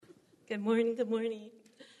Good morning, good morning.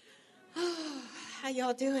 Oh, how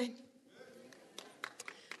y'all doing?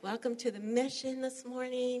 Welcome to the mission this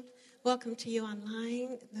morning. Welcome to you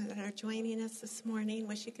online that are joining us this morning.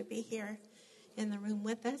 Wish you could be here in the room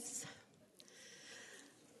with us.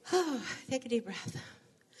 Oh, take a deep breath.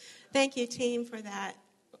 Thank you, team, for that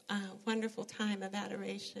wonderful time of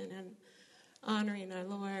adoration and honoring our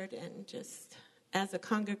Lord. And just as a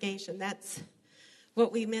congregation, that's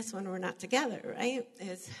what we miss when we're not together, right?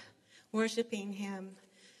 Is worshiping Him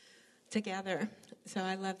together. So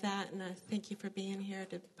I love that, and I thank you for being here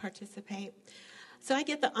to participate. So I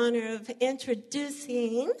get the honor of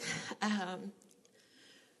introducing,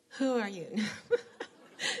 who are you?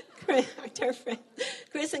 Our dear friend,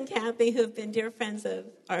 Kris and Kathy, who have been dear friends of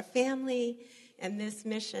our family and this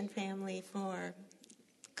mission family for,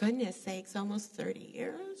 goodness sakes, almost 30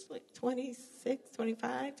 years, like 26,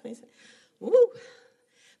 25, 26. Woo!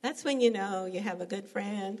 That's when you know you have a good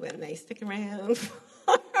friend, when they stick around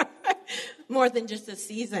for more than just a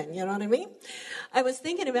season, you know what I mean? I was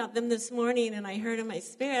thinking about them this morning, and I heard in my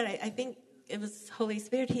spirit, I think it was Holy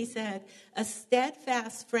Spirit, He said, a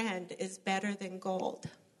steadfast friend is better than gold.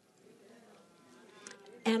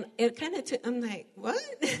 And it kind of I'm like, what?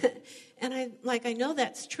 And I know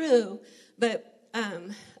that's true, but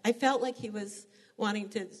I felt like He was wanting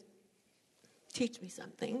to teach me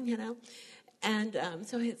something, you know? And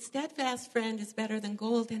so His steadfast friend is better than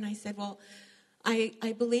gold. And I said, well,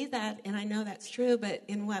 I believe that, and I know that's true, but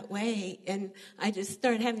in what way? And I just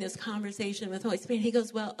started having this conversation with Holy Spirit. He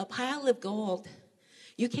goes, well, a pile of gold,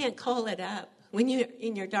 you can't call it up when you're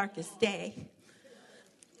in your darkest day.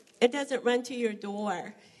 It doesn't run to your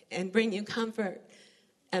door and bring you comfort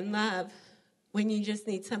and love when you just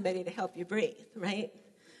need somebody to help you breathe, right?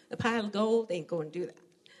 A pile of gold ain't going to do that.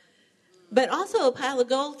 But also a pile of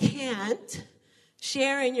gold can't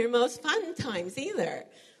share in your most fun times either.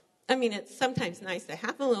 I mean, it's sometimes nice to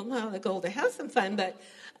have a little pile of gold to have some fun,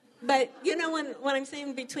 but you know when I'm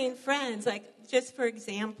saying between friends, like just for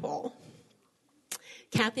example,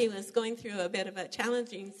 Kathy was going through a bit of a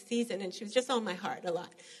challenging season, and she was just on my heart a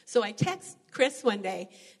lot. So I texted Kris one day,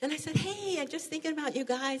 and I said, hey, I'm just thinking about you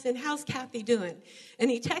guys, and how's Kathy doing? And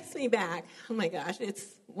he texted me back. Oh, my gosh, it's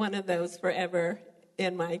one of those forever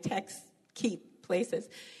in my text keep places.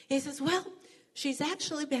 He says, well, she's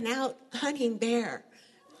actually been out hunting bear.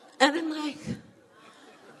 And I'm like,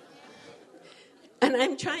 and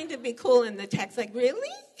I'm trying to be cool in the text, like, really?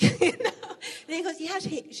 You know? And he goes, yeah,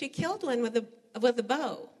 she killed one with a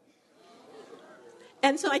bow.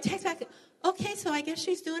 And so I text back, okay, so I guess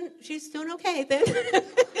she's doing okay then.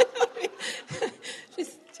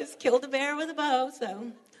 She's just killed a bear with a bow,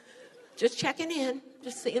 so just checking in,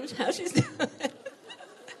 just seeing how she's doing.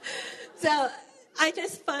 So I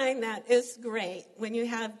just find that it's great when you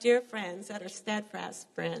have dear friends that are steadfast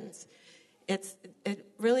friends. It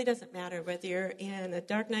really doesn't matter whether you're in a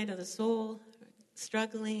dark night of the soul,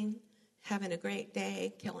 struggling, having a great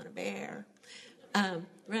day, killing a bear,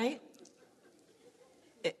 right?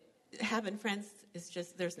 Having friends is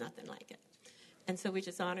just, there's nothing like it. And so we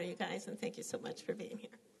just honor you guys, and thank you so much for being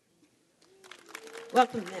here.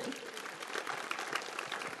 Welcome, then.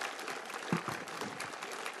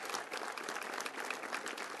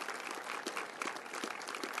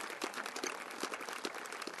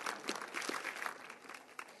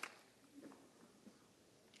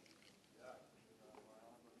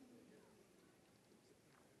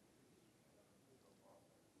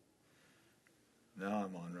 Now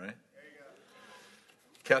I'm on, right?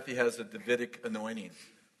 Kathy has a Davidic anointing.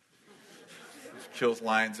 Kills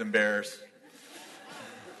lions and bears.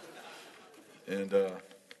 And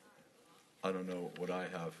I don't know what I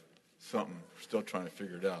have. Something. Still trying to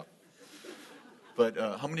figure it out. But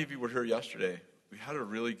how many of you were here yesterday? We had a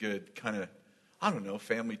really good kind of,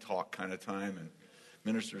 family talk kind of time and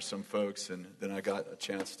minister to some folks. And then I got a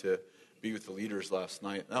chance to be with the leaders last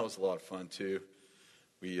night. That was a lot of fun, too.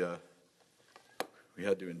 We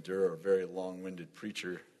had to endure a very long-winded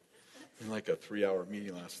preacher in like a 3-hour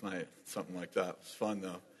meeting last night, something like that. It was fun,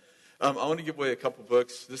 though. I want to give away a couple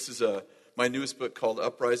books. This is my newest book called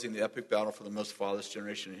Uprising, the Epic Battle for the Most Fatherless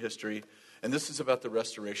Generation in History. And this is about the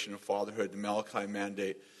restoration of fatherhood, the Malachi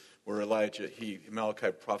mandate, where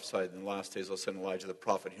Malachi prophesied in the last days, I'll send Elijah the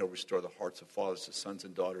prophet, he'll restore the hearts of fathers to sons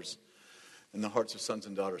and daughters, and the hearts of sons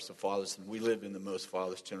and daughters to fathers. And we live in the most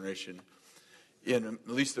fatherless generation in at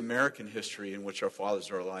least American history in which our fathers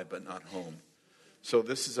are alive but not home. So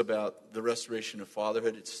this is about the restoration of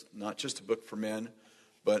fatherhood. It's not just a book for men,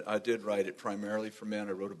 but I did write it primarily for men.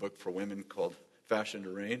 I wrote a book for women called Fashion to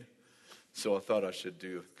Reign. So I thought I should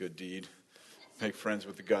do a good deed, make friends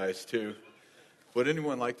with the guys too. Would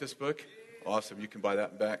anyone like this book? Awesome. You can buy that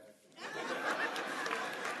and back.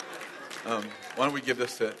 Why don't we give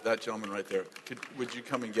this to that gentleman right there? Would you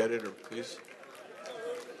come and get it, or please?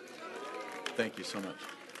 Thank you so much.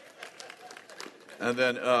 And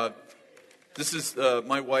then this is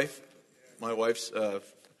my wife's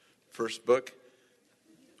first book,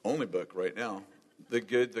 only book right now, The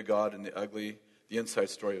Good, the God, and the Ugly, the Inside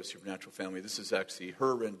Story of a Supernatural Family. This is actually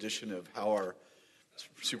her rendition of how our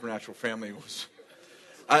supernatural family was.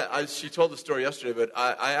 She told the story yesterday, but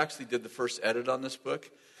I actually did the first edit on this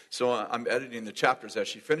book. So I'm editing the chapters as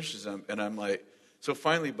she finishes them, and I'm like, so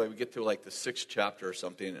finally, we get to like the 6th chapter or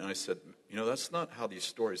something, and I said, that's not how these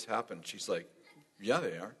stories happen. She's like, yeah,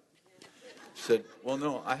 they are. I said, well,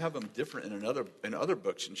 no, I have them different in other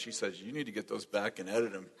books, and she says, you need to get those back and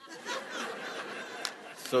edit them.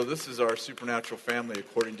 So this is our supernatural family,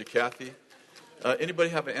 according to Kathy. Anybody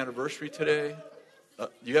have an anniversary today? Do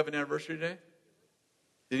you have an anniversary today?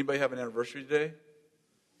 Anybody have an anniversary today?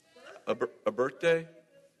 A birthday?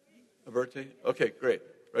 A birthday? Okay, great.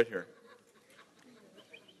 Right here.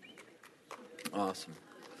 Awesome.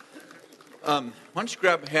 Why don't you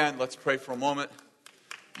grab a hand? Let's pray for a moment.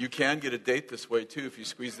 You can get a date this way, too, if you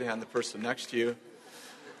squeeze the hand of the person next to you.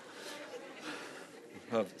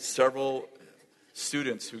 I have several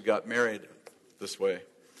students who got married this way.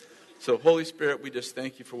 So, Holy Spirit, we just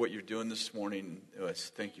thank you for what you're doing this morning.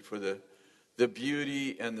 Thank you for the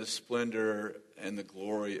beauty and the splendor and the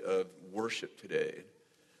glory of worship today.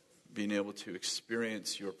 Being able to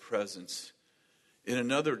experience your presence in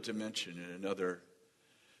another dimension, in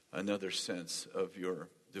another sense of your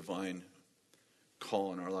divine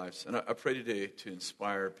call in our lives. And I pray today to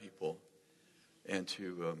inspire people and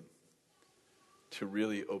to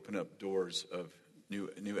really open up doors of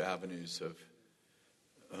new avenues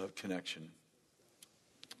of connection.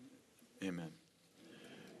 Amen.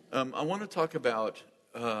 I want to talk about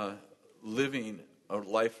living a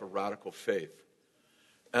life of radical faith.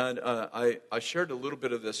 And I shared a little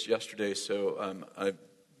bit of this yesterday, so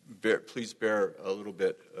please bear a little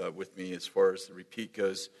bit with me as far as the repeat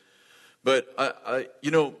goes. But,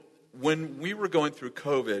 when we were going through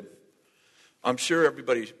COVID, I'm sure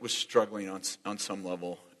everybody was struggling on some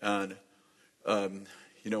level. And,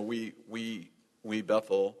 we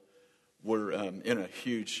Bethel, were in a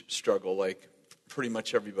huge struggle, like pretty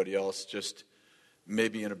much everybody else, just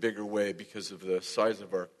maybe in a bigger way because of the size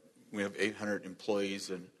of we have 800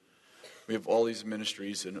 employees, and we have all these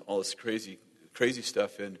ministries and all this crazy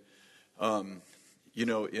stuff. And,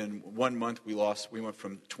 in 1 month we went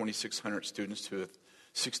from 2,600 students to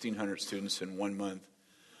 1,600 students in 1 month.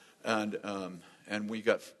 And we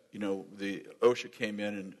got, the OSHA came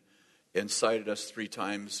in and cited us 3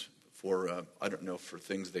 times for, for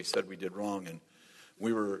things they said we did wrong. And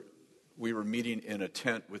we were meeting in a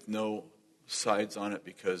tent with no sides on it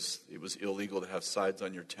because it was illegal to have sides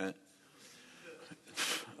on your tent.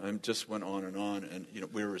 And just went on. And,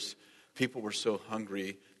 people were so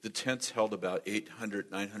hungry. The tents held about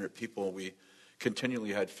 800, 900 people. We continually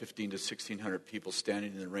had 1,500 to 1,600 people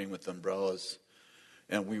standing in the rain with umbrellas.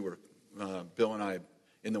 And we were, Bill and I,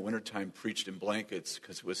 in the wintertime, preached in blankets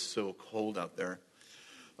because it was so cold out there.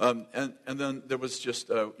 And then there was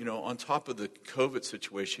just, on top of the COVID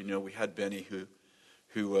situation, we had Benny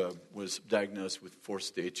who was diagnosed with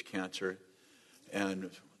 4th-stage cancer and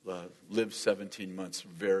lived 17 months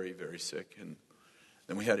very, very sick. And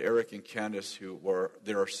then we had Eric and Candace,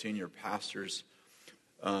 they're our senior pastors.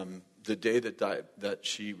 The day that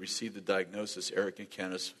she received the diagnosis, Eric and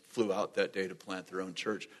Candace flew out that day to plant their own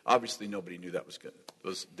church. Obviously, nobody knew that was good.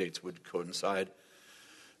 Those dates would coincide.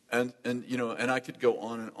 And I could go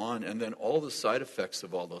on and on. And then all the side effects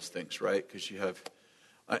of all those things, right? Because you have,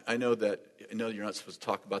 I know you're not supposed to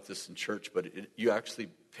talk about this in church, but you actually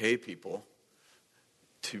pay people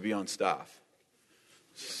to be on staff.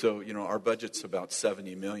 So, our budget's about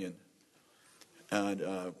 $70 million.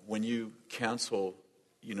 And when you cancel,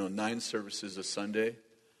 9 services a Sunday,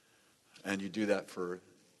 and you do that for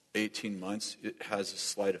 18 months, it has a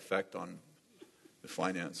slight effect on the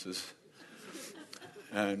finances.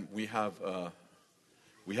 And we have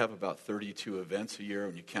about 32 events a year,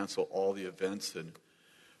 and you cancel all the events, and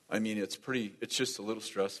it's just a little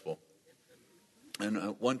stressful.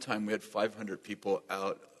 And one time we had 500 people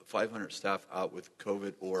out, 500 staff out with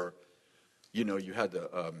COVID, or, you had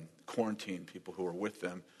to quarantine people who were with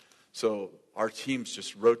them. So our teams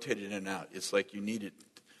just rotated in and out. It's like you needed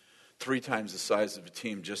 3 times the size of a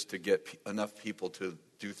team just to get enough people to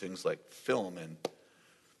do things like film and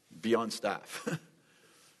be on staff.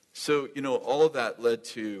 So, all of that led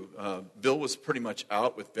to, Bill was pretty much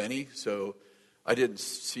out with Benny, so I didn't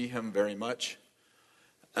see him very much.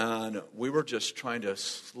 And we were just trying to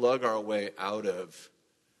slug our way out of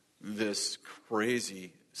this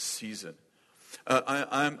crazy season.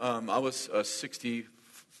 I was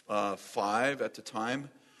 65 at the time,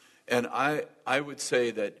 and I would say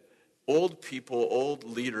that old people, old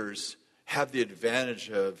leaders have the advantage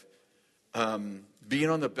of being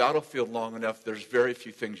on the battlefield long enough. There's very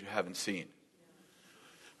few things you haven't seen,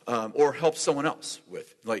 or help someone else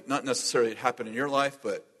with. Like, not necessarily it happened in your life,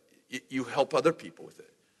 but you help other people with it.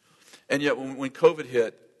 And yet, when COVID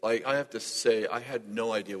hit, like, I have to say, I had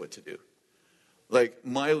no idea what to do. Like,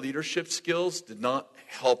 my leadership skills did not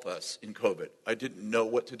help us in COVID. I didn't know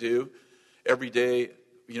what to do. Every day,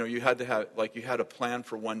 you had to have, like, you had a plan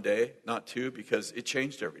for one day, not two, because it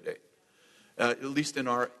changed every day. At least in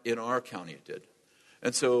our county, it did.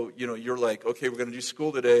 And so, you're like, okay, we're going to do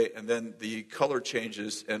school today, and then the color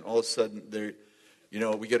changes, and all of a sudden,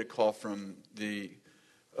 we get a call from the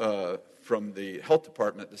health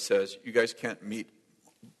department that says, you guys can't meet.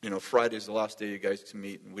 Friday's the last day you guys can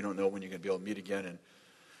meet, and we don't know when you're going to be able to meet again. And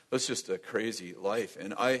it's just a crazy life.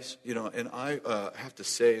 And I have to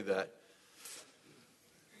say that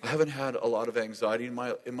I haven't had a lot of anxiety in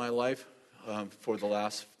my life for the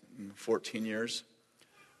last 14 years.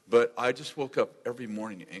 But I just woke up every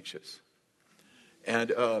morning anxious,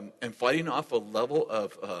 and fighting off a level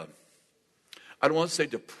of I don't want to say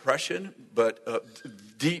depression,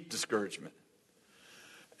 but deep discouragement.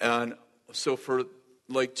 And so for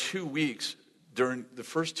like 2 weeks, during the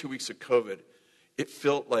first 2 weeks of COVID, it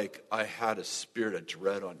felt like I had a spirit of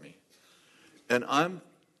dread on me. And I'm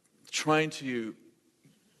trying to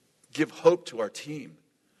give hope to our team.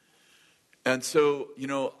 And so,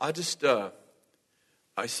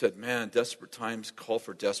 I said, man, desperate times call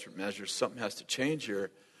for desperate measures. Something has to change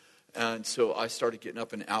here. And so I started getting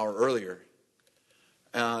up an hour earlier.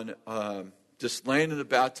 And just laying in the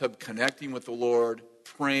bathtub, connecting with the Lord,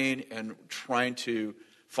 praying and trying to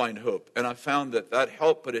find hope. And I found that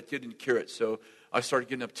helped, but it didn't cure it. So I started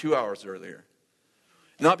getting up 2 hours earlier.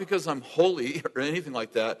 Not because I'm holy or anything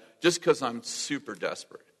like that, just because I'm super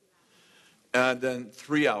desperate. And then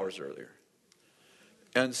 3 hours earlier.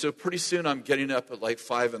 And so pretty soon I'm getting up at like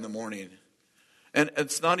 5 in the morning. And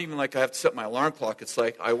it's not even like I have to set my alarm clock. It's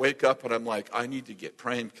like I wake up and I'm like, I need to get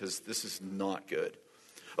praying because this is not good.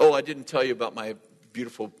 Oh, I didn't tell you about my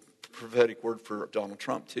beautiful prophetic word for Donald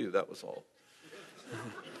Trump, too. That was all.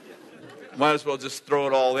 Might as well just throw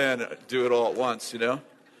it all in, do it all at once,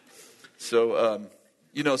 So,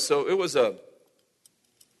 so it was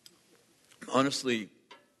honestly,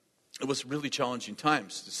 it was really challenging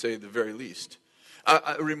times, to say the very least.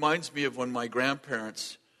 It reminds me of when my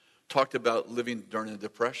grandparents talked about living during the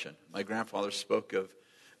Depression. My grandfather spoke of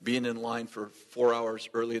being in line for 4 hours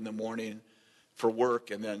early in the morning for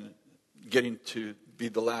work, and then getting to be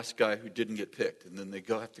the last guy who didn't get picked. And then they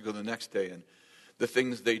have to go the next day, and the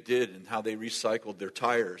things they did and how they recycled their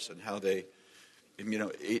tires and how they,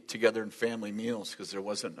 ate together in family meals because there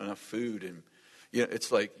wasn't enough food. And,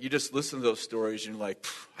 it's like you just listen to those stories and you're like,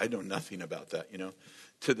 I know nothing about that,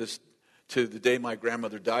 To the day my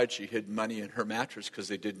grandmother died, she hid money in her mattress because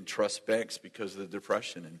they didn't trust banks because of the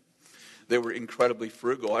Depression. And they were incredibly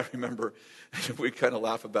frugal. I remember, we kind of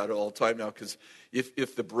laugh about it all the time now, because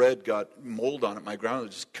if the bread got mold on it, my grandmother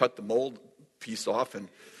just cut the mold piece off and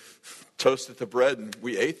toasted the bread, and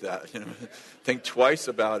we ate that. Think twice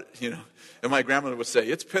about it. And my grandmother would say,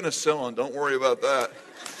 "It's penicillin. Don't worry about that."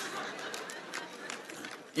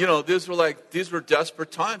 These were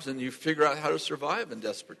desperate times, and you figure out how to survive in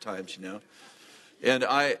desperate times. And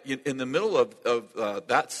in the middle of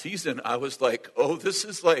that season, I was like, "Oh, this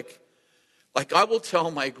is like I will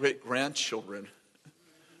tell my great grandchildren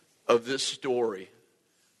of this story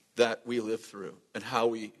that we lived through and how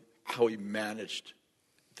we managed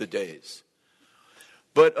the days."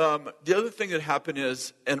 But the other thing that happened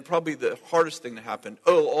is, and probably the hardest thing that happened,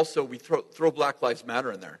 also we throw Black Lives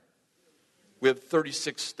Matter in there. We have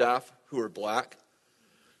 36 staff who are black,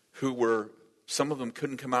 some of them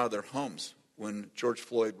couldn't come out of their homes when George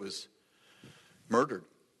Floyd was murdered.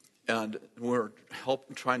 And we're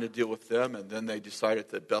trying to deal with them, and then they decided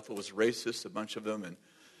that Bethel was racist, a bunch of them, and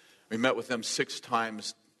we met with them 6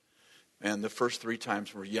 times, and the first 3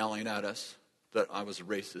 times were yelling at us that I was a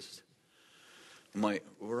racist. I'm like,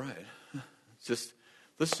 all right,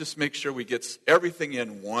 let's just make sure we get everything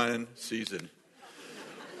in one season.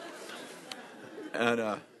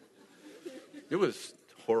 And it was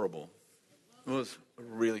horrible. It was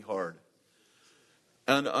really hard.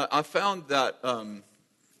 And I found that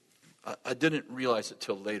I didn't realize it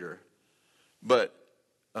till later. But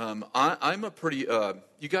I'm a pretty,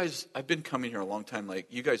 you guys, I've been coming here a long time. Like,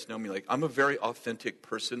 you guys know me. Like, I'm a very authentic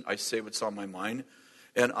person. I say what's on my mind.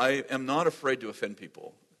 And I am not afraid to offend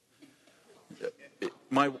people.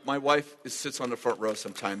 my wife sits on the front row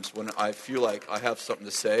sometimes when I feel like I have something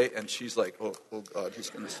to say, and she's like, oh God,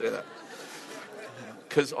 who's going to say that?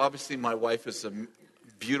 Because obviously my wife is a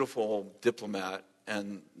beautiful diplomat,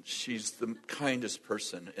 and she's the kindest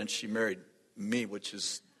person, and she married me, which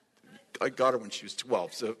is, I got her when she was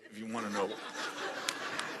 12, so if you want to know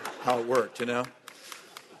how it worked,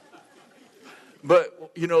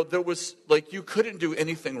 But, there was, you couldn't do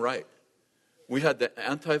anything right. We had the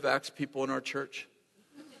anti-vax people in our church,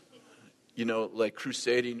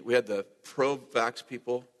 crusading. We had the pro-vax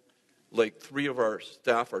people. 3 of our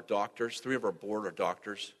staff are doctors. 3 of our board are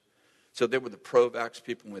doctors. So they were the pro-vax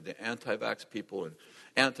people, and we had the anti-vax people, and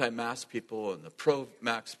anti-mask people, and the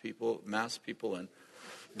pro-mask people, mask people, and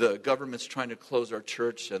the government's trying to close our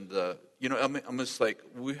church, and I'm just like,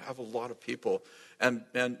 we have a lot of people, and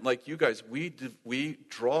like you guys, we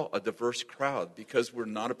draw a diverse crowd because we're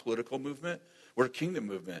not a political movement, we're a kingdom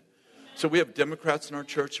movement. So we have Democrats in our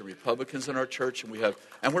church and Republicans in our church, and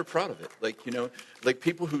we're proud of it.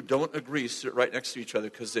 People who don't agree sit right next to each other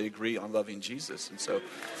because they agree on loving Jesus,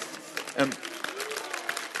 and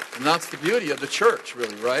that's the beauty of the church,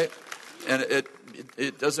 really, right? And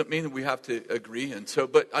it doesn't mean that we have to agree. And so,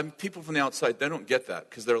 but people from the outside, they don't get that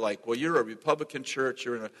because they're like, well, you're a Republican church.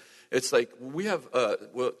 It's like we have,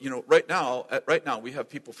 right now we have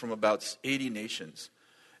people from about 80 nations.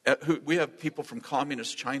 We have people from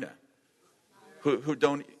communist China who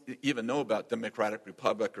don't even know about Democratic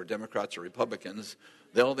Republic or Democrats or Republicans.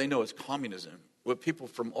 All they know is communism. We have people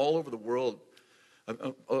from all over the world,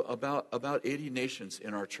 about 80 nations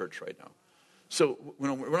in our church right now. So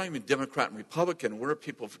we're not even Democrat and Republican. We're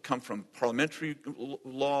people who come from parliamentary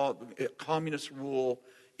law, communist rule,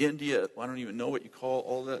 India. I don't even know what you call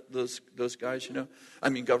all those guys.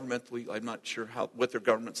 Governmentally, I'm not sure what their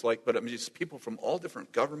government's like, but it's people from all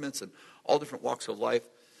different governments and all different walks of life.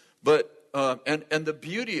 But and the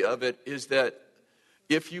beauty of it is that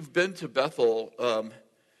if you've been to Bethel,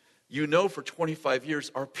 for 25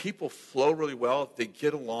 years our people flow really well. They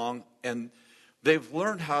get along, and they've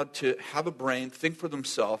learned how to have a brain, think for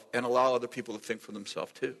themselves, and allow other people to think for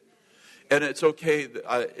themselves too. And it's okay.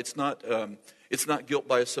 It's not guilt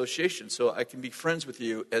by association. So I can be friends with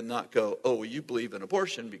you and not go, oh, well, you believe in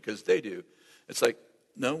abortion because they do. It's like,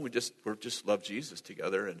 no, we just love Jesus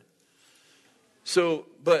together. And so,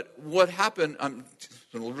 but what happened?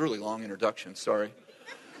 It's a really long introduction. Sorry.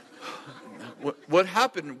 What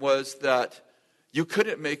happened was that you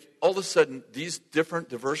couldn't make, all of a sudden, these different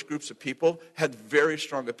diverse groups of people had very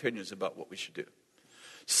strong opinions about what we should do.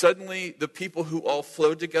 Suddenly, the people who all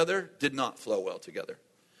flowed together did not flow well together.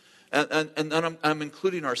 And then I'm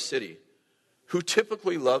including our city, who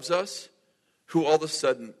typically loves us, who all of a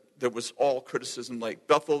sudden, there was all criticism, like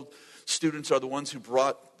Bethel students are the ones who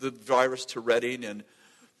brought the virus to Redding, and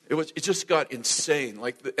it just got insane.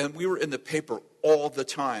 And we were in the paper all the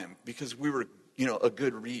time because we were, a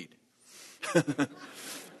good read.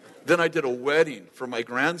 Then I did a wedding for my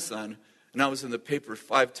grandson, and I was in the paper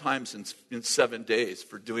 5 times in 7 days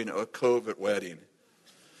for doing a COVID wedding.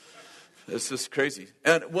 It's just crazy.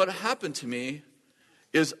 And what happened to me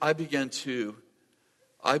is I began to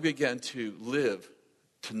live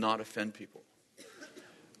to not offend people.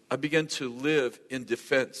 I began to live in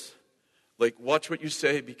defense. Watch what you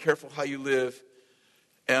say, be careful how you live.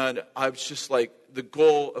 And I was just like, the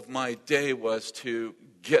goal of my day was to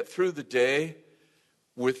get through the day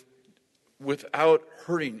without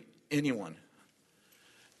hurting anyone.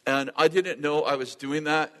 And I didn't know I was doing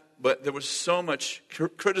that, but there was so much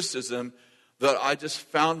criticism that I just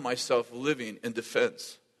found myself living in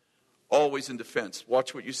defense. Always in defense.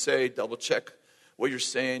 Watch what you say, double check what you're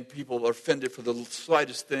saying. People are offended for the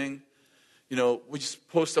slightest thing. We just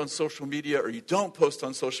post on social media, or you don't post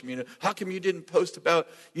on social media. How come you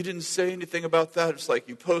didn't say anything about that? It's like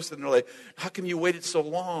you posted and they're like, how come you waited so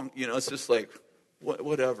long? It's just like,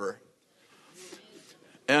 whatever.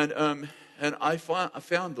 And I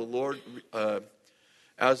found the Lord,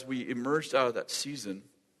 as we emerged out of that season.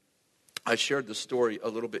 I shared the story a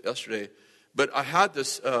little bit yesterday, but I had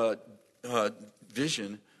this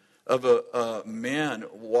vision of a man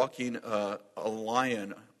walking a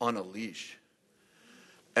lion on a leash.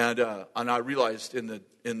 And I realized in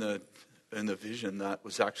the vision that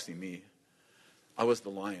was actually me. I was the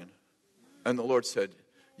lion. And the Lord said,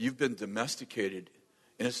 you've been domesticated,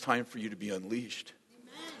 and it's time for you to be unleashed.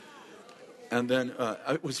 And then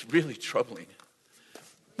it was really troubling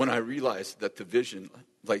when I realized that the vision,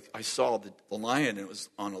 I saw the lion, and it was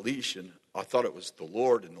on a leash, and I thought it was the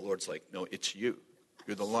Lord, and the Lord's like, no, it's you.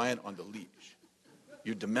 You're the lion on the leash.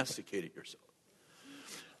 You domesticated yourself.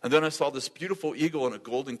 And then I saw this beautiful eagle in a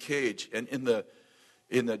golden cage, and in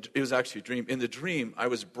It was actually a dream. In the dream, I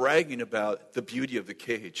was bragging about the beauty of the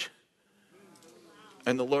cage.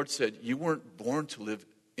 And the Lord said, you weren't born to live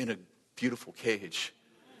in a beautiful cage.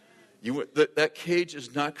 That cage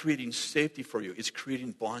is not creating safety for you. It's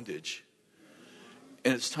creating bondage.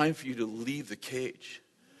 And it's time for you to leave the cage.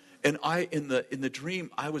 And in the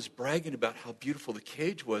dream, I was bragging about how beautiful the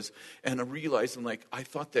cage was. And I realized, I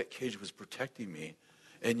thought that cage was protecting me.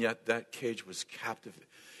 And yet that cage was captive.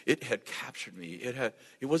 It had captured me.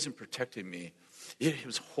 It wasn't protecting me. It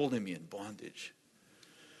was holding me in bondage.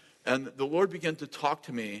 And the Lord began to talk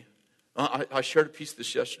to me. I shared a piece of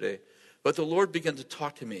this yesterday. But the Lord began to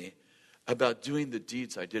talk to me about doing the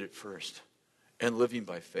deeds I did at first and living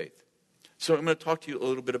by faith. So I'm going to talk to you a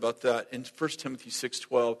little bit about that. In 1 Timothy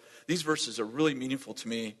 6:12, these verses are really meaningful to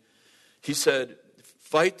me. He said,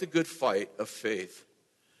 fight the good fight of faith.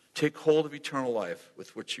 Take hold of eternal life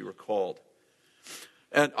with which you were called.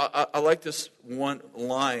 And I like this one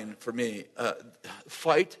line for me.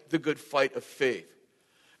 Fight the good fight of faith.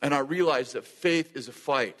 And I realize that faith is a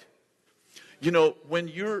fight. You know,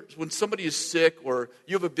 when somebody is sick or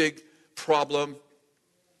you have a big problem,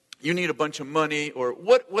 you need a bunch of money or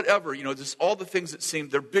whatever, just all the things that seem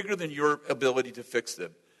they're bigger than your ability to fix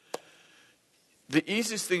them. The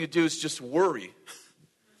easiest thing to do is just worry.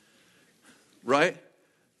 Right?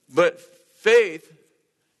 But faith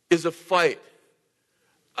is a fight.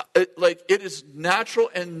 It is natural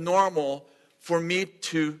and normal for me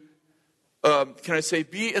to,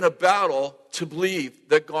 be in a battle to believe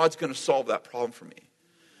that God's going to solve that problem for me.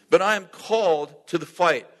 But I am called to the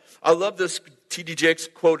fight. I love this T.D. Jakes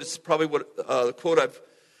quote. It's probably the quote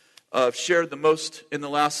I've shared the most in the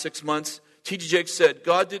last 6 months. T.D. Jakes said,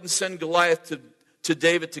 God didn't send Goliath to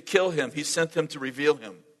David to kill him. He sent him to reveal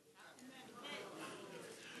him.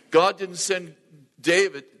 God didn't send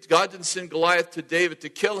Goliath to David to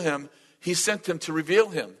kill him. He sent him to reveal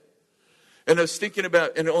him. And I was thinking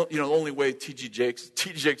about, the only way T.D. Jakes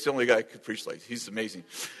the only guy who could preach like this. He's amazing.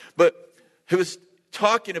 But he was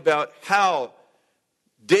talking about how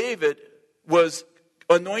David was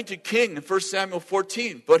anointed king in 1 Samuel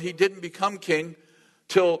 14, but he didn't become king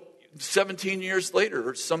till 17 years later,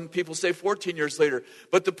 or some people say 14 years later.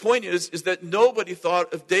 But the point is that nobody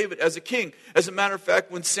thought of David as a king. As a matter of fact,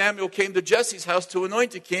 when Samuel came to Jesse's house to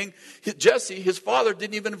anoint a king, Jesse, his father,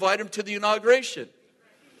 didn't even invite him to the inauguration.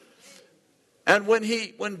 And when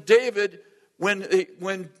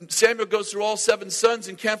Samuel goes through all 7 sons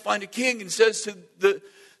and can't find a king and says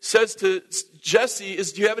to Jesse,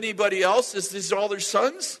 do you have anybody else? Is these all their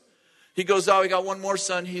sons? He goes, we got one more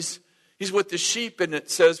son. He's with the sheep. And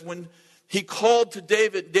it says when he called to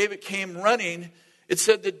David, David came running. It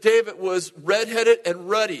said that David was redheaded and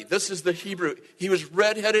ruddy. This is the Hebrew. He was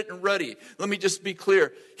redheaded and ruddy. Let me just be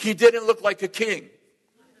clear. He didn't look like a king.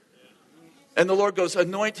 And the Lord goes,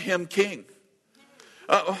 anoint him king.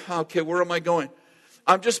 Okay, where am I going?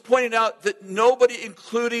 I'm just pointing out that nobody,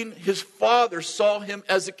 including his father, saw him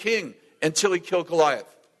as a king until he killed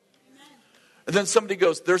Goliath. And then somebody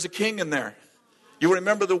goes, there's a king in there. You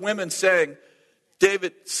remember the women saying,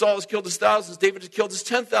 Saul has killed his thousands, David has killed his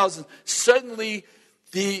 10,000. Suddenly,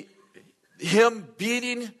 him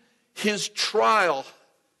beating his trial,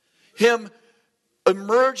 him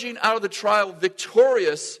emerging out of the trial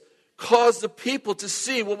victorious, caused the people to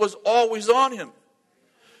see what was always on him.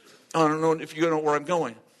 I don't know if you know where I'm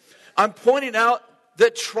going. I'm pointing out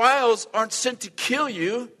that trials aren't sent to kill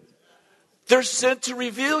you. They're sent to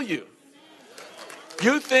reveal you.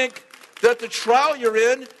 You think that the trial you're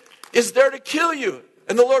in is there to kill you.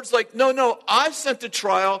 And the Lord's like, no, I sent the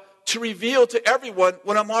trial to reveal to everyone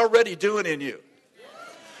what I'm already doing in you.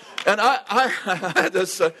 And I had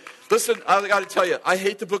this, listen, I got to tell you, I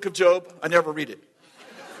hate the book of Job. I never read it.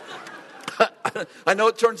 I know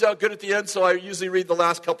it turns out good at the end, so I usually read the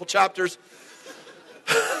last couple chapters.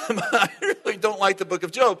 I really don't like the book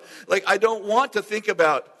of Job. I don't want to think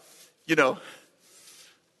about,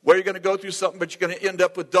 where you're going to go through something, but you're going to end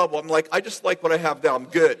up with double. I'm like, I just like what I have now. I'm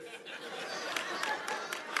good.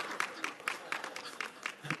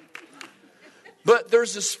 But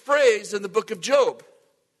there's this phrase in the book of Job.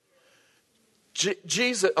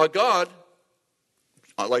 God,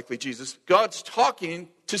 likely Jesus, God's talking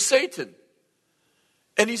to Satan.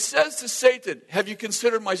 And he says to Satan, have you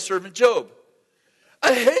considered my servant Job?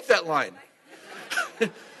 I hate that line.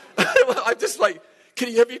 I'm just like,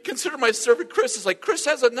 have you considered my servant Kris? It's like, Kris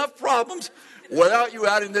has enough problems without you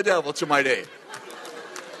adding the devil to my day.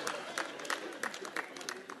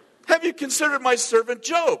 Have you considered my servant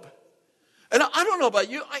Job? And I don't know about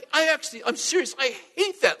you. I'm serious. I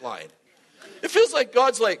hate that line. It feels like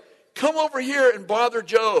God's like, come over here and bother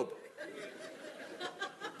Job.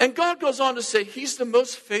 And God goes on to say, he's the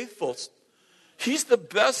most faithful. He's the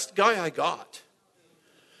best guy I got.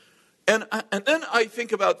 And then I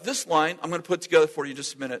think about this line. I'm going to put it together for you in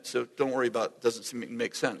just a minute, so don't worry about it. Doesn't seem to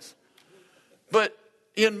make sense. But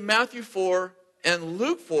in Matthew 4 and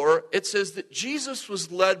Luke 4, it says that Jesus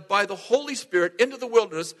was led by the Holy Spirit into the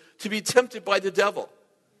wilderness to be tempted by the devil.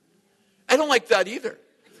 I don't like that either.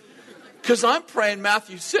 Because I'm praying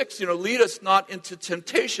Matthew 6, lead us not into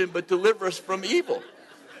temptation, but deliver us from evil.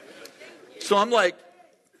 So I'm like,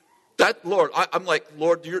 Lord,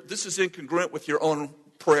 this is incongruent with your own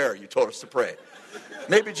prayer you told us to pray.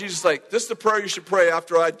 Maybe Jesus is like, this is the prayer you should pray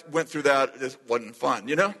after I went through that. It wasn't fun,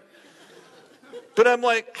 But I'm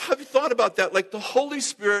like, have you thought about that? Like the Holy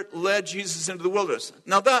Spirit led Jesus into the wilderness.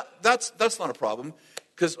 Now that's not a problem.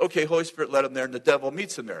 Because, Holy Spirit led him there and the devil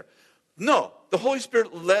meets him there. No, the Holy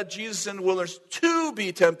Spirit led Jesus into the wilderness to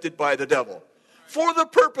be tempted by the devil. For the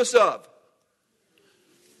purpose of.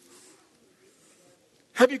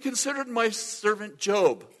 Have you considered my servant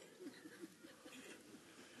Job?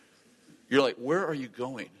 You're like, where are you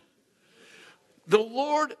going? The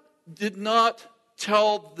Lord did not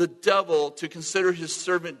tell the devil to consider his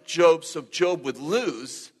servant Job so Job would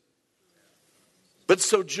lose, but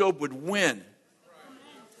so Job would win.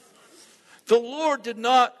 The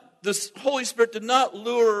Holy Spirit did not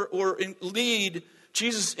lure or lead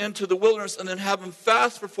Jesus into the wilderness and then have him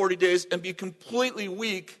fast for 40 days and be completely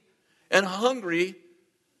weak and hungry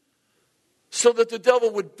so that the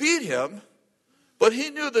devil would beat him. But he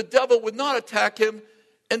knew the devil would not attack him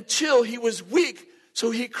until he was weak.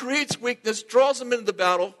 So he creates weakness, draws him into the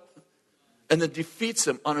battle, and then defeats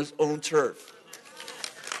him on his own turf.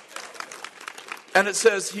 And it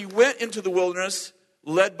says he went into the wilderness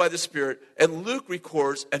led by the Spirit. And Luke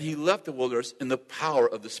records, and he left the wilderness in the power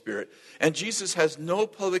of the Spirit. And Jesus has no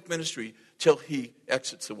public ministry till he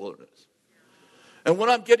exits the wilderness. And what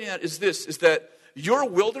I'm getting at is this, is that your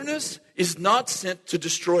wilderness is not sent to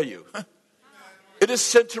destroy you. It is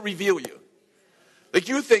sent to reveal you. Like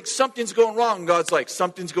you think something's going wrong, and God's like,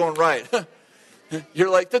 something's going right. You're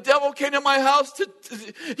like, the devil came to my house,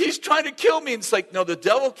 he's trying to kill me. And it's like, no, the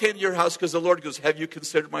devil came to your house because the Lord goes, have you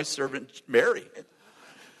considered my servant Mary?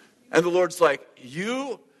 And the Lord's like,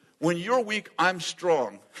 when you're weak, I'm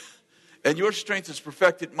strong. And your strength is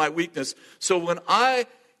perfected in my weakness. So when I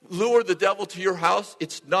lure the devil to your house,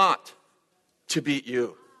 it's not to beat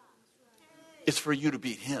you. It's for you to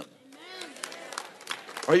beat him.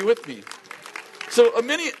 Are you with me? So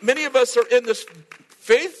many of us are in this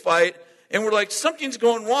faith fight, and we're like, something's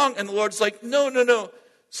going wrong. And the Lord's like, no.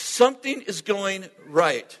 Something is going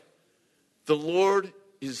right. The Lord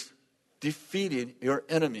is defeating your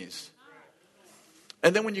enemies.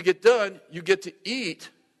 And then when you get done, you get to eat.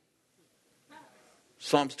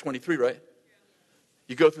 Psalms 23, right?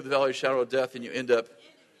 You go through the valley of shadow of death, and you end up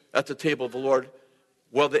at the table of the Lord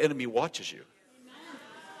while the enemy watches you.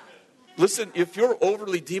 Listen, if you're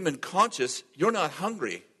overly demon conscious, you're not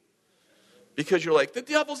hungry. Because you're like, the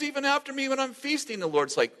devil's even after me when I'm feasting. The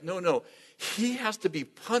Lord's like, no. He has to be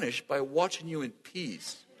punished by watching you in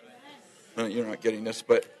peace. You're not getting this,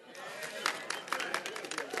 but...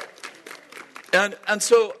 And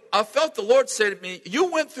so I felt the Lord say to me,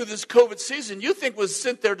 you went through this COVID season you think was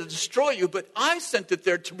sent there to destroy you, but I sent it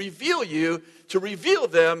there to reveal you, to reveal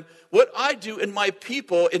them what I do in my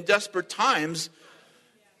people in desperate times.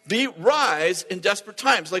 Rise in desperate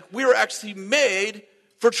times. Like we were actually made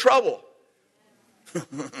for trouble.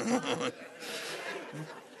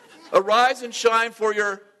 Arise and shine, for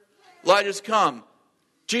your light has come.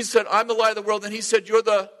 Jesus said, I'm the light of the world. And he said, you're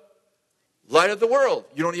the light of the world.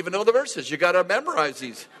 You don't even know the verses. You got to memorize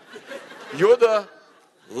these. You're the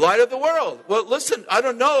light of the world. Well, listen, I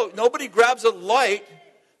don't know. Nobody grabs a light.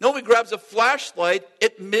 Nobody grabs a flashlight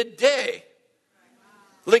at midday.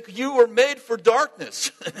 Like you were made for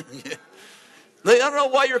darkness. I don't know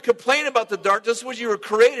why you're complaining about the darkness. This is what you were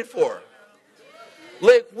created for.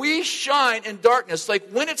 Like we shine in darkness. Like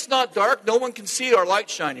when it's not dark, no one can see our light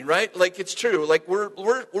shining, right? Like it's true. Like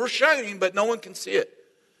we're shining, but no one can see it.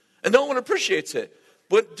 And no one appreciates it.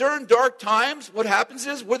 But during dark times, what happens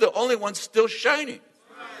is we're the only ones still shining.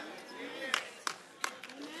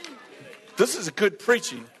 This is good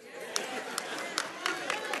preaching.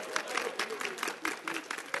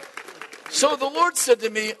 So the Lord said to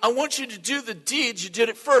me, I want you to do the deeds. You did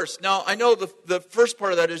it first. Now, I know the first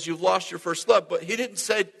part of that is you've lost your first love, but he didn't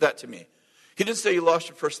say that to me. He didn't say you lost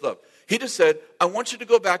your first love. He just said, I want you to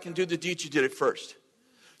go back and do the deeds. You did it first.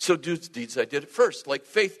 So do the deeds. I did it first, like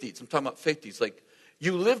faith deeds. I'm talking about faith deeds. Like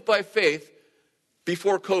you live by faith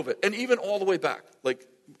before COVID, and even all the way back, like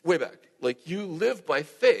way back. Like you live by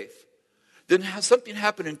faith. Then something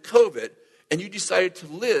happened in COVID, and you decided to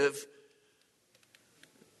live,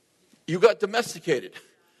 you got domesticated.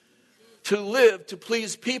 To live to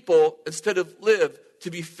please people instead of live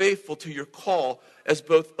to be faithful to your call as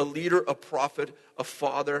both a leader, a prophet, a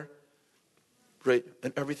father, right,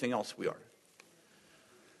 and everything else we are.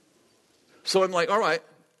 So I'm like, all right,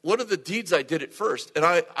 what are the deeds I did at first? And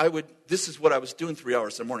I would, this is what I was doing 3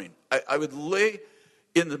 hours in the morning. I would lay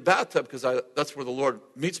in the bathtub because that's where the Lord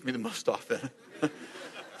meets me the most often.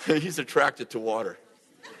 He's attracted to water.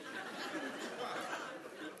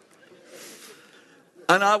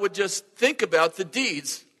 And I would just think about the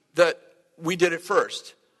deeds that we did at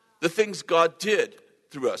first. The things God did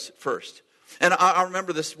through us at first. And I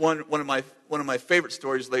remember this one of my favorite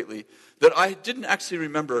stories lately that I didn't actually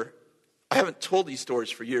remember. I haven't told these stories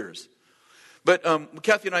for years. But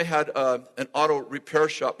Kathy and I had an auto repair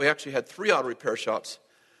shop. We actually had 3 auto repair shops.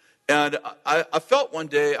 And I felt one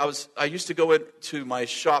day, I used to go into my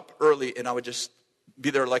shop early, and I would just be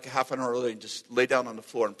there like a half an hour early and just lay down on the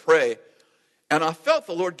floor and pray. And I felt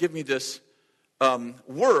the Lord give me this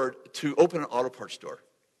word to open an auto parts store.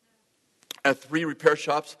 At 3 repair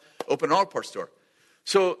shops, open an auto parts store.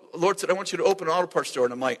 So the Lord said, I want you to open an auto parts store.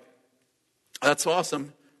 And I'm like, that's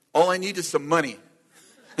awesome. All I need is some money.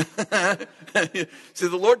 See,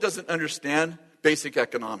 the Lord doesn't understand basic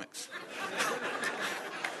economics.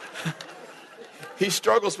 He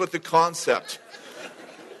struggles with the concept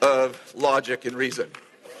of logic and reason.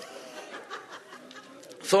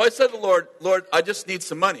 So I said to the Lord, I just need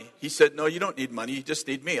some money. He said, no, you don't need money. You just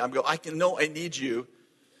need me. I'm going, I need you.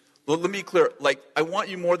 Well, let me be clear. Like, I want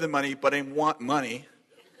you more than money, but I want money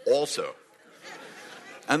also.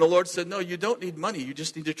 And the Lord said, no, you don't need money. You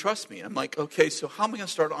just need to trust me. I'm like, okay, so how am I going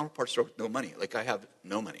to start an auto parts store with no money? Like, I have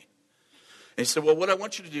no money. And he said, well, what I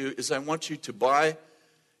want you to do is I want you to buy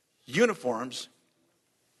uniforms,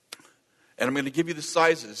 and I'm going to give you the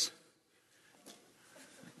sizes.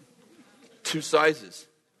 2 sizes.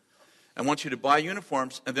 I want you to buy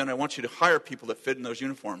uniforms, and then I want you to hire people that fit in those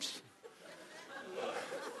uniforms.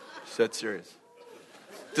 Is that serious?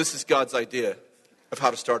 This is God's idea of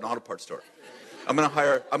how to start an auto parts store. I'm going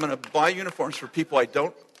to buy uniforms for people I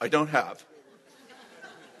don't have.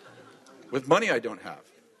 With money I don't have.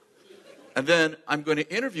 And then I'm going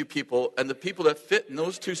to interview people, and the people that fit in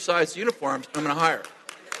those 2 size uniforms, I'm going to hire.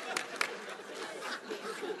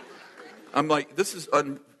 I'm like, this is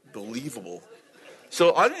unbelievable.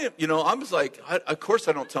 So I didn't, I was like, of course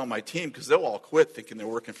I don't tell my team because they'll all quit thinking they're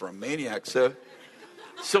working for a maniac. So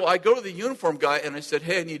I go to the uniform guy and I said,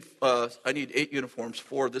 hey, I need 8 uniforms,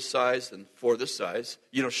 4 this size and 4 this size,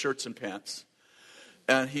 shirts and pants.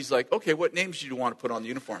 And he's like, okay, what names do you want to put on the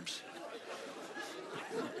uniforms?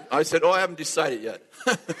 I said, I haven't decided yet.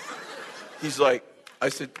 He's like, I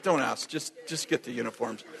said, don't ask, just get the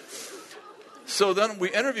uniforms. So then we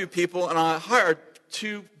interview people, and I hired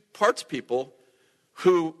 2 parts people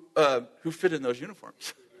who fit in those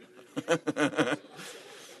uniforms.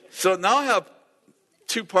 So now I have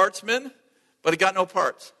 2 partsmen, but I got no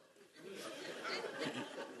parts.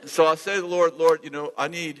 So I say to the Lord, I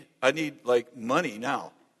need like money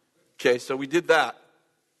now. Okay, so we did that.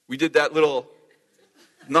 We did that little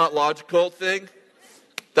not logical thing.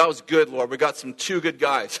 That was good, Lord. We got 2 good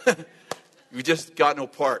guys. We just got no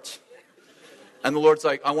parts. And the Lord's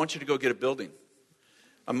like, I want you to go get a building.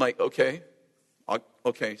 I'm like, okay.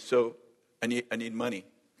 So I need money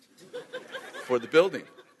for the building.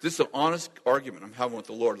 This is an honest argument I'm having with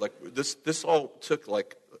the Lord. Like this all took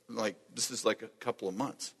like this is like a couple of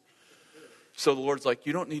months. So the Lord's like,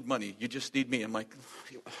 you don't need money. You just need me. I'm like,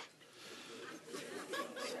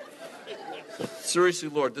 seriously,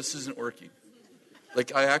 Lord, this isn't working.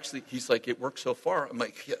 Like he's like, it worked so far. I'm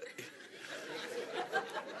like, yeah.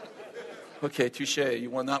 Okay, touche, you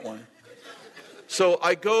won that one. So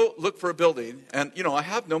I go look for a building, and I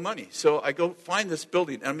have no money. So I go find this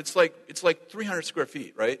building, and it's like 300 square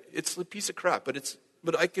feet, right? It's a piece of crap,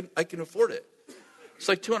 but I can afford it. It's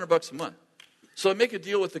like $200 a month. So I make a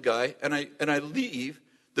deal with the guy, and I leave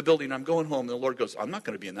the building. I'm going home, and the Lord goes, I'm not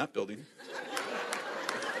going to be in that building.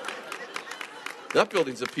 That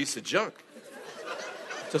building's a piece of junk.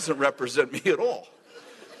 It doesn't represent me at all.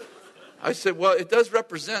 I said, well, it does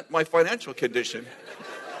represent my financial condition.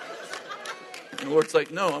 And the Lord's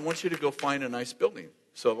like, no, I want you to go find a nice building.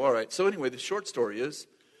 So, all right. So anyway, the short story is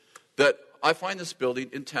that I find this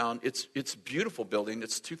building in town. It's a beautiful building.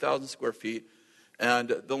 It's 2,000 square feet. And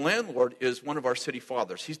the landlord is one of our city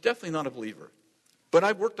fathers. He's definitely not a believer. But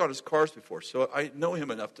I've worked on his cars before, so I know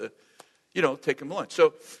him enough to, take him lunch.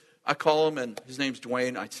 So I call him, and his name's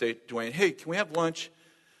Dwayne. I say, Dwayne, hey, can we have lunch?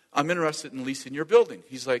 I'm interested in leasing your building.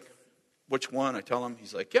 He's like, which one? I tell him.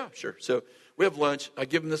 He's like, yeah, sure. So we have lunch. I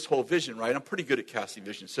give him this whole vision, right? I'm pretty good at casting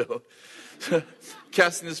vision. So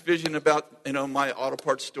casting this vision about, my auto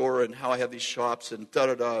parts store and how I have these shops and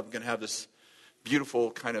da-da-da. I'm going to have this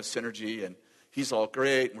beautiful kind of synergy. And he's all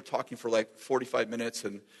great. And we're talking for like 45 minutes.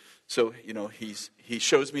 And so, he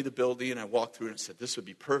shows me the building. And I walk through it and said, this would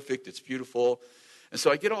be perfect. It's beautiful. And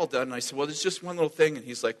so I get all done. And I said, well, there's just one little thing. And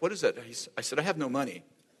he's like, what is that? I said, I have no money.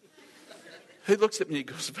 He looks at me and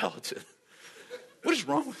he goes, Vallotton, what is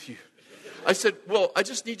wrong with you? I said, well, I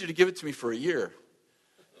just need you to give it to me for a year.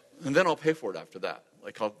 And then I'll pay for it after that.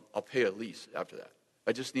 Like, I'll pay a lease after that.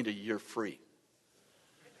 I just need a year free.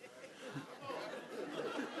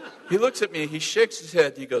 He looks at me, he shakes his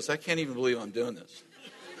head, and he goes, I can't even believe I'm doing this.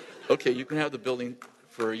 Okay, you can have the building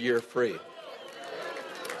for a year free.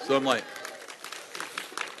 So I'm like,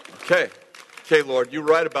 okay, Lord, you're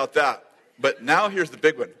right about that. But now here's the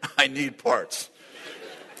big one. I need parts.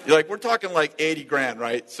 You're like, we're talking like 80 grand,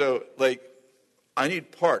 right? So, like, I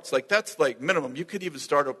need parts. Like, that's like minimum. You could even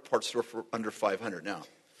start a parts store for under 500 now.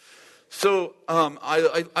 So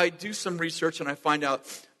I do some research, and I find out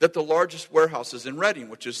that the largest warehouse is in Reading,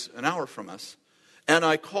 which is an hour from us. And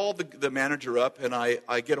I call the manager up, and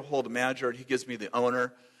I get a hold of the manager, and he gives me the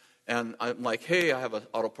owner. And I'm like, hey, I have an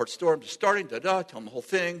auto parts store. I'm just starting, tell him the whole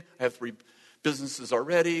thing. I have 3 businesses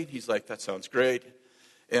already. He's like, that sounds great.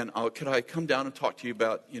 And could I come down and talk to you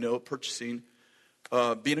about, purchasing,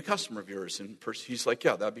 being a customer of yours? And he's like,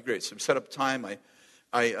 yeah, that'd be great. So we set up time.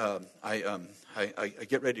 I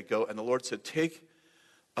get ready to go. And the Lord said, take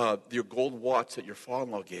your gold watch that your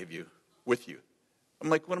father-in-law gave you with you. I'm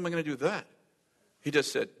like, what am I going to do with that? He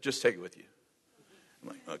just said, just take it with you. I'm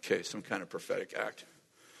like, okay, some kind of prophetic act.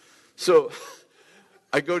 So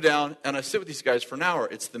I go down and I sit with these guys for an hour.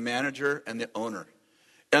 It's the manager and the owner.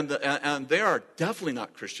 And they are definitely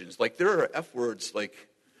not Christians. Like, there are F words, like,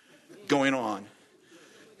 going on.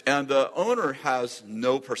 And the owner has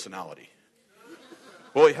no personality.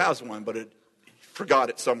 Well, he has one, but he forgot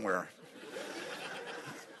it somewhere.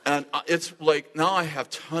 And it's like, now I have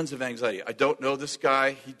tons of anxiety. I don't know this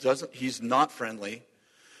guy. He's not friendly.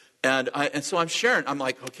 And so I'm sharing. I'm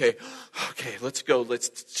like, okay, let's go.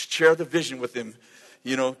 Let's share the vision with him.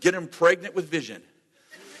 Get him pregnant with vision.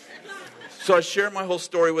 So I share my whole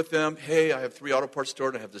story with them. Hey, I have 3 auto parts stores,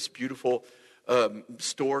 and I have this beautiful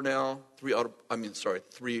store now. 3 auto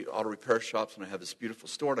repair shops, and I have this beautiful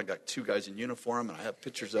store, and I got 2 guys in uniform, and I have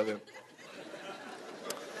pictures of him.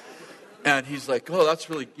 And he's like, oh, that's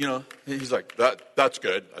really, he's like, that's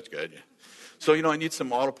good. Yeah. So, I need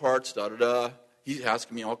some auto parts, da-da-da. He's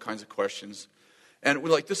asking me all kinds of questions. And we're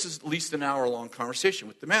like, this is at least an hour-long conversation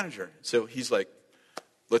with the manager. So he's like,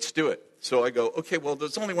 let's do it. So I go, okay, well,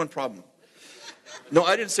 there's only one problem. No,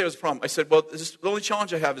 I didn't say it was a problem. I said, well, the only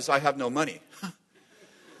challenge I have is I have no money.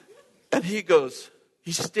 And he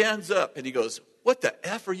stands up and he goes, what the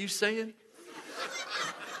F are you saying?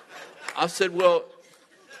 I said, well,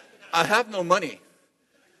 I have no money.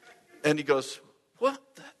 And he goes, what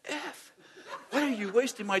the F? Why are you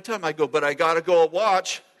wasting my time? I go, but I got a gold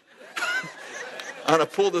watch. And I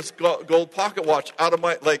pull this gold pocket watch out of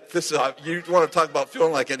my, you want to talk about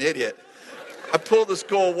feeling like an idiot. I pulled this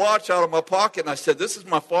gold watch out of my pocket, and I said, this is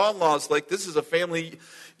my father-in-law's, this is a family,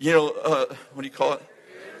 what do you call it?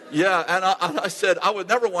 Yeah, and I said, I would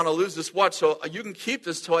never want to lose this watch, so you can keep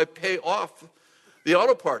this till I pay off the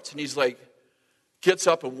auto parts. And he's like, gets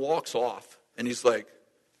up and walks off, and he's like,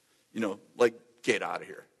 get out of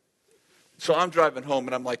here. So I'm driving home,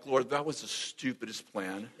 and I'm like, Lord, that was the stupidest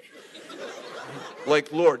plan.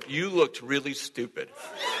 Like, Lord, you looked really stupid.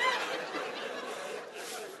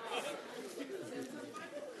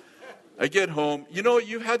 I get home.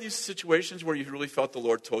 You had these situations where you really felt the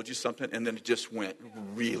Lord told you something, and then it just went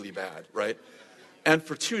really bad, right? And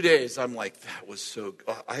for 2 days, I'm like, that was so,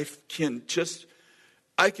 I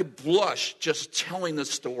could blush just telling the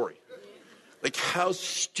story. Like, how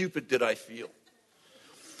stupid did I feel?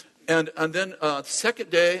 And then the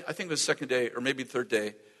second day, I think it was the second day, or maybe the third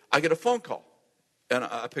day, I get a phone call. And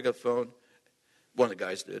I pick up the phone. One of the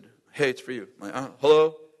guys did. Hey, it's for you. I'm like,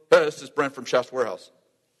 hello? Hey, this is Brent from Shaft's Warehouse.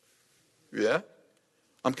 Yeah?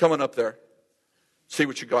 I'm coming up there. See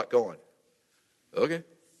what you got going. Okay.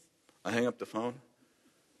 I hang up the phone.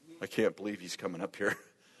 I can't believe he's coming up here.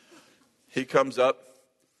 He comes up.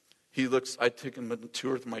 He looks, I take him on a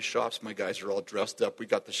tour of my shops. My guys are all dressed up. We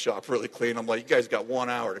got the shop really clean. I'm like, you guys got 1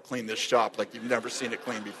 hour to clean this shop like you've never seen it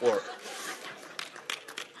clean before.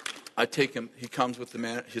 I take him, he comes with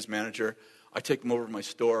his manager. I take him over to my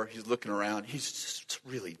store. He's looking around. He's just a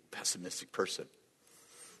really pessimistic person.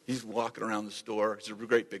 He's walking around the store. He's a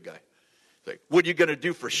great big guy. He's like, what are you going to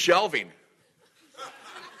do for shelving?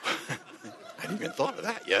 I hadn't even thought of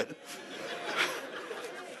that yet.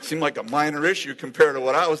 seemed like a minor issue compared to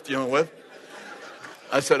what I was dealing with.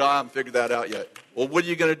 I said, I haven't figured that out yet. Well, what are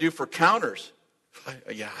you going to do for counters?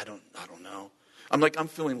 I don't know. I'm like, I'm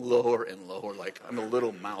feeling lower and lower, like I'm a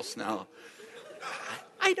little mouse now.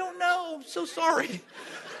 I don't know. I'm so sorry.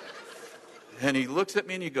 And he looks at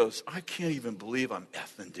me and he goes, I can't even believe I'm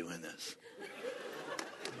effing doing this.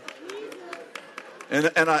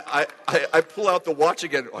 And I pull out the watch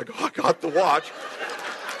again. I go, I got the watch.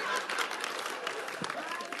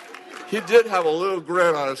 He did have a little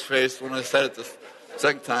grin on his face when I said it the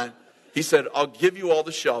second time. He said, I'll give you all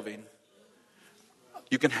the shelving.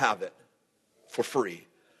 You can have it for free.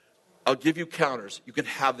 I'll give you counters. You can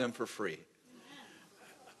have them for free.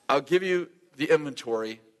 I'll give you the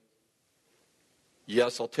inventory.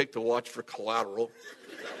 Yes, I'll take the watch for collateral.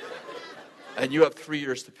 And you have 3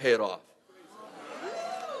 years to pay it off.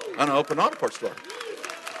 And I opened an auto parts store.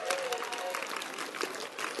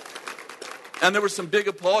 And there was some big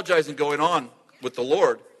apologizing going on with the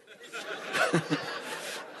Lord.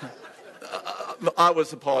 I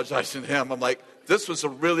was apologizing to him. I'm like, this was a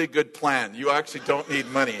really good plan. You actually don't need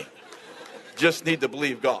money. Just need to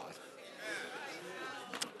believe God.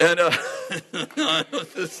 And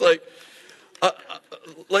it's like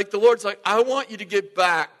the Lord's like, I want you to get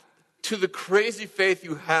back to the crazy faith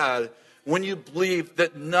you had when you believed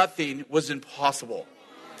that nothing was impossible.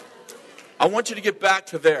 I want you to get back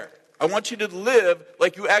to there. I want you to live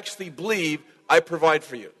like you actually believe I provide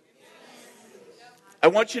for you. I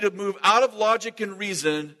want you to move out of logic and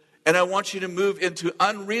reason, and I want you to move into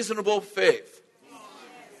unreasonable faith.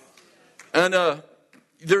 And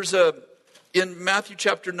there's in Matthew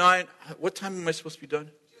chapter 9, what time am I supposed to be done?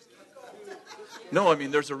 No, I mean,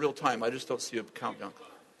 there's a real time. I just don't see a countdown.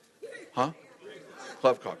 Huh?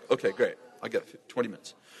 12 o'clock. Okay, great. I got 20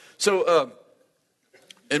 minutes. So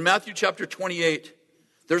in Matthew chapter 28,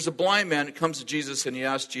 there's a blind man that comes to Jesus and he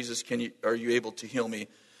asks Jesus, are you able to heal me?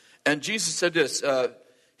 And Jesus said this,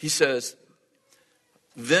 he says,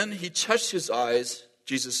 then he touched his eyes,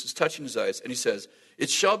 Jesus is touching his eyes, and he says, it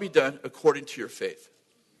shall be done according to your faith.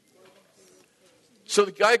 So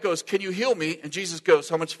the guy goes, can you heal me? And Jesus goes,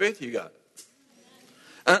 how much faith you got?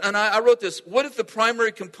 And I wrote this, what if the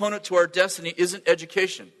primary component to our destiny isn't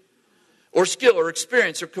education, or skill, or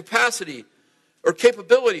experience, or capacity, or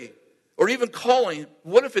capability, or even calling?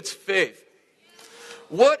 What if it's faith?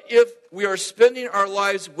 What if we are spending our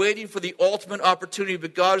lives waiting for the ultimate opportunity,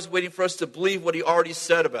 but God is waiting for us to believe what he already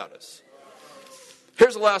said about us?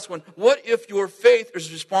 Here's the last one. What if your faith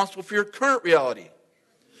is responsible for your current reality?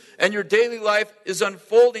 And your daily life is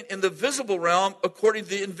unfolding in the visible realm according to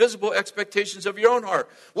the invisible expectations of your own heart.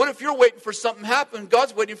 What if you're waiting for something to happen?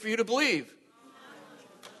 God's waiting for you to believe.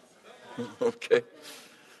 Okay.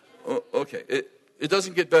 Okay. It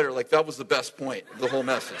doesn't get better. Like that was the best point of the whole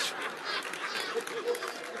message.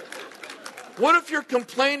 What if you're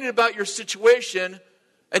complaining about your situation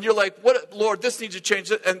and you're like, "What, Lord, this needs to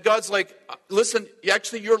change." And God's like, listen,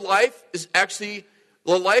 actually your life is actually,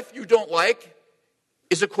 the life you don't like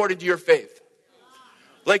is according to your faith.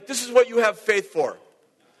 Like, this is what you have faith for.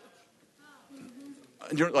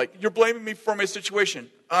 And you're like, you're blaming me for my situation.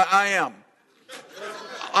 I am.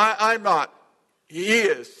 I'm not. He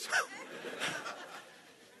is.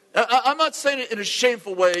 I'm not saying it in a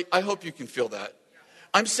shameful way. I hope you can feel that.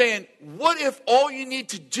 I'm saying, what if all you need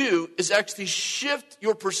to do is actually shift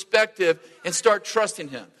your perspective and start trusting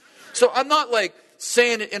him? So I'm not like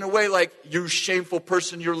saying it in a way like, you shameful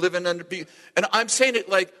person, you're living under. And I'm saying it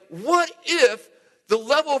like, what if the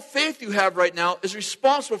level of faith you have right now is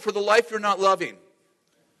responsible for the life you're not loving?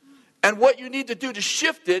 And what you need to do to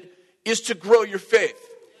shift it is to grow your faith.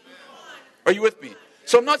 Are you with me?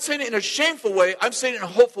 So I'm not saying it in a shameful way. I'm saying it in a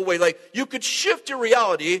hopeful way. Like, you could shift your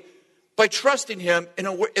reality by trusting him in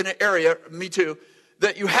an area, me too,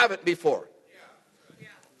 that you haven't before.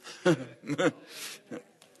 The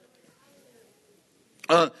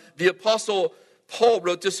Apostle Paul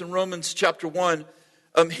wrote this in Romans chapter 1.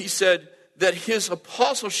 He said that his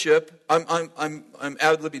apostleship, I'm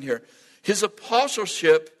ad-libbing here, his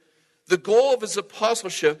apostleship, the goal of his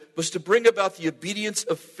apostleship was to bring about the obedience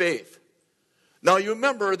of faith. Now you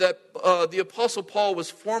remember that the Apostle Paul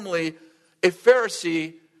was formerly a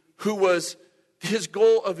Pharisee who was, his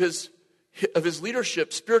goal of his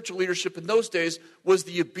leadership, spiritual leadership in those days, was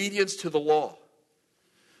the obedience to the law.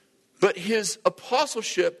 But his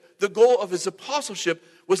apostleship, the goal of his apostleship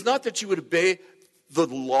was not that you would obey the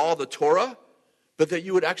law, the Torah, but that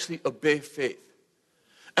you would actually obey faith.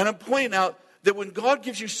 And I'm pointing out that when God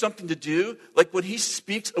gives you something to do, like when he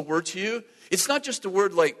speaks a word to you, it's not just a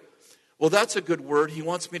word like, well, that's a good word. He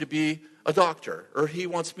wants me to be a doctor, or he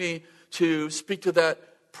wants me to speak to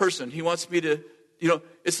that person. He wants me to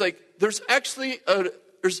it's like there's actually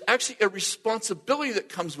a responsibility that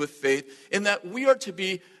comes with faith in that we are to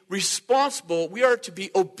be responsible, we are to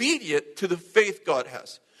be obedient to the faith God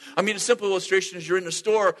has. I mean, a simple illustration is you're in the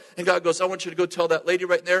store and God goes, I want you to go tell that lady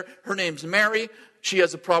right there, her name's Mary, she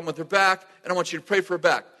has a problem with her back, and I want you to pray for her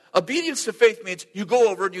back. Obedience to faith means you go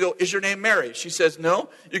over and you go, is your name Mary? She says no.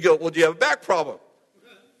 You go, well, do you have a back problem?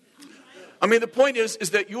 I mean, the point is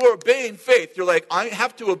that you are obeying faith. You're like, I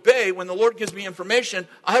have to obey. When the Lord gives me information,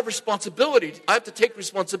 I have responsibility. I have to take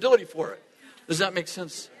responsibility for it. Does that make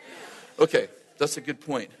sense? Okay, that's a good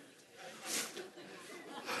point.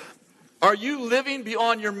 Are you living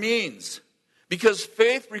beyond your means? Because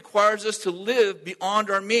faith requires us to live beyond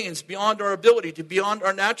our means, beyond our ability, beyond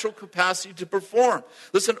our natural capacity to perform.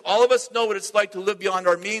 Listen, all of us know what it's like to live beyond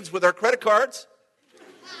our means with our credit cards.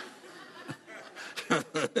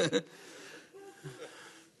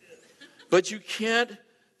 But you can't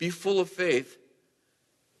be full of faith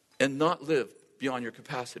and not live beyond your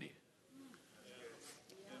capacity.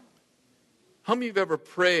 How many of you have ever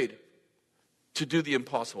prayed to do the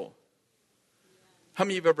impossible? How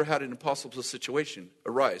many of you have ever had an impossible situation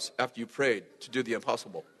arise after you prayed to do the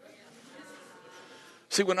impossible?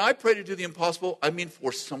 See, when I pray to do the impossible, I mean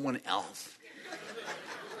for someone else.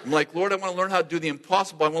 I'm like, Lord, I want to learn how to do the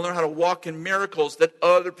impossible. I want to learn how to walk in miracles that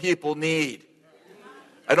other people need.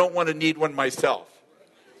 I don't want to need one myself.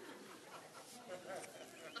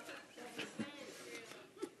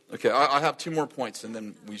 Okay, I have 2 more points, and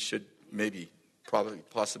then we should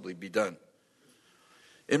possibly be done.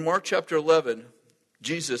 In Mark chapter 11,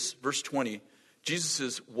 Jesus, verse 20, Jesus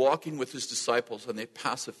is walking with his disciples, and they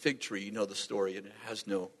pass a fig tree. You know the story, and it has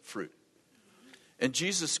no fruit. And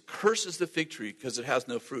Jesus curses the fig tree because it has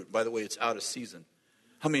no fruit. By the way, it's out of season.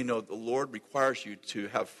 How many know the Lord requires you to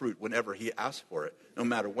have fruit whenever he asks for it, no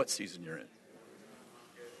matter what season you're in?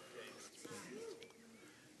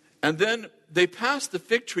 And then they passed the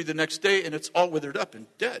fig tree the next day, and it's all withered up and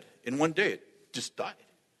dead. In one day, it just died.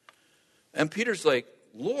 And Peter's like,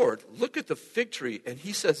 Lord, look at the fig tree. And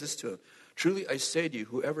he says this to him, truly I say to you,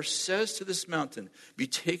 whoever says to this mountain, be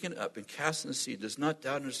taken up and cast in the sea, does not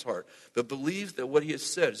doubt in his heart, but believes that what he has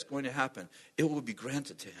said is going to happen, it will be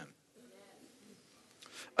granted to him.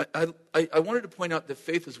 I wanted to point out that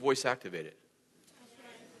faith is voice activated.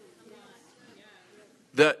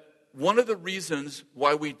 That one of the reasons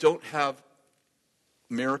why we don't have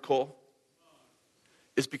miracle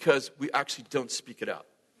is because we actually don't speak it out.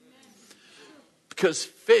 Because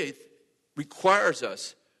faith requires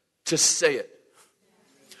us to say it.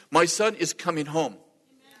 My son is coming home.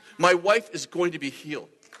 My wife is going to be healed.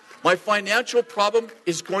 My financial problem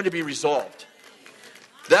is going to be resolved.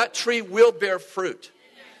 That tree will bear fruit.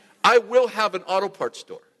 I will have an auto parts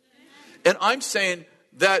store. And I'm saying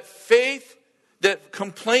that faith, that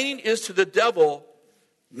complaining is to the devil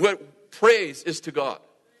what praise is to God.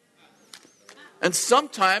 And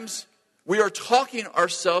sometimes we are talking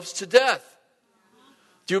ourselves to death.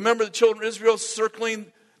 Do you remember the children of Israel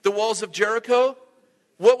circling the walls of Jericho?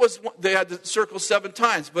 They had to circle 7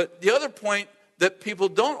 times. But the other point that people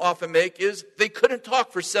don't often make is they couldn't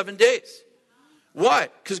talk for 7 days. Why?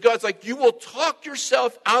 Because God's like, you will talk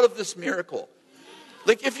yourself out of this miracle.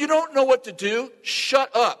 Like, if you don't know what to do,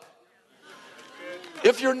 shut up.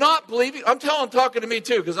 If you're not believing, I'm talking to me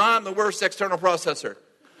too, because I'm the worst external processor.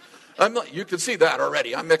 You can see that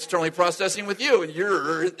already. I'm externally processing with you, and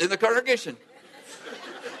you're in the congregation.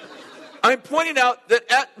 I'm pointing out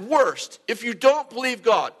that at worst, if you don't believe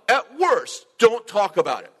God, at worst, don't talk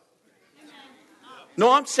about it.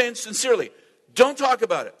 No, I'm saying sincerely, don't talk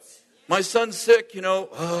about it. My son's sick, I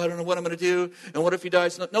don't know what I'm going to do. And what if he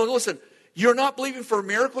dies? No, listen, you're not believing for a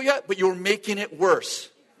miracle yet, but you're making it worse.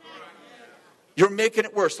 You're making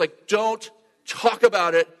it worse. Like, don't talk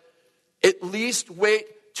about it. At least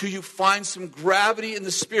wait till you find some gravity in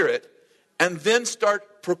the spirit and then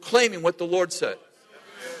start proclaiming what the Lord said.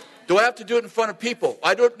 Do I have to do it in front of people?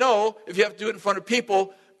 I don't know if you have to do it in front of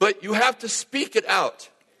people, but you have to speak it out.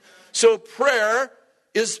 So prayer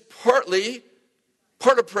is part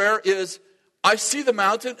of prayer is, I see the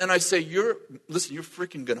mountain and I say, you're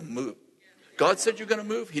freaking going to move. God said you're going to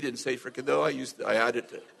move. He didn't say freaking though. I added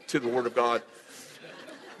to the word of God.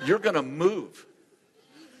 You're going to move.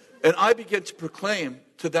 And I begin to proclaim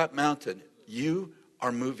to that mountain, you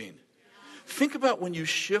are moving. Think about when you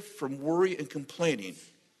shift from worry and complaining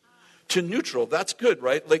to neutral. That's good,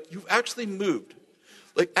 right? Like, you've actually moved.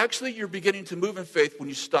 Like, actually, you're beginning to move in faith when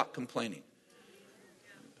you stop complaining.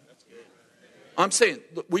 I'm saying,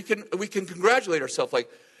 we can congratulate ourselves. Like,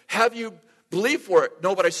 have you believed for it?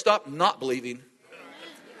 No, but I stopped not believing.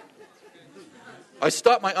 I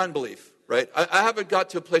stopped my unbelief, right? I haven't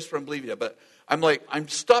got to a place where I'm believing yet, but I'm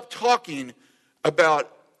stop talking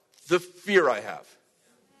about the fear I have.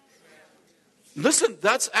 Listen,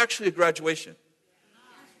 that's actually a graduation.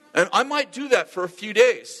 And I might do that for a few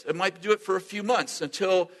days. I might do it for a few months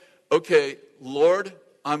until, okay, Lord,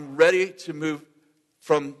 I'm ready to move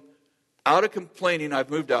from out of complaining I've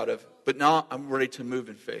moved out of, but now I'm ready to move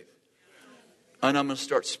in faith. And I'm going to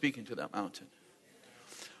start speaking to that mountain.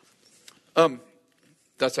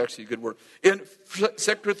 That's actually a good word. In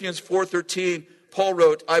 2 Corinthians 4:13, Paul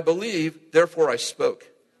wrote, I believe, therefore I spoke.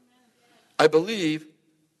 I believe,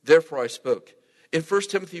 therefore I spoke. In 1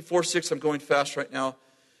 Timothy 4:6, I'm going fast right now.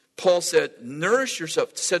 Paul said, nourish yourself,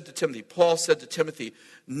 Paul said to Timothy,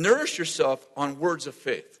 nourish yourself on words of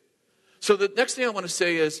faith. So the next thing I want to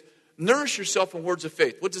say is, nourish yourself on words of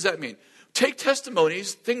faith. What does that mean? Take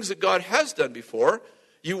testimonies, things that God has done before.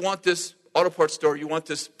 You want this auto parts store, you want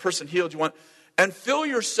this person healed, and fill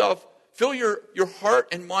your heart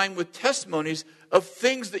and mind with testimonies of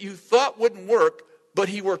things that you thought wouldn't work, but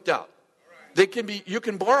he worked out. You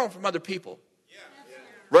can borrow them from other people.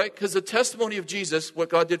 Right? Because the testimony of Jesus, what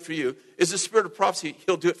God did for you, is the spirit of prophecy.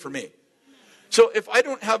 He'll do it for me. So if I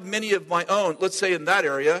don't have many of my own, let's say in that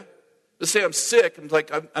area, let's say I'm sick,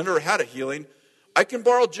 I've never had a healing, I can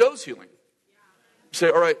borrow Joe's healing. Say,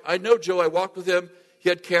 all right, I know Joe, I walked with him, he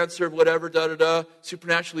had cancer, whatever,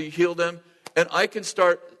 supernaturally healed him, and I can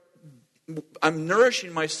I'm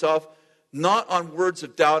nourishing myself not on words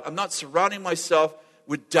of doubt. I'm not surrounding myself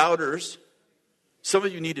with doubters. Some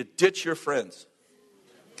of you need to ditch your friends.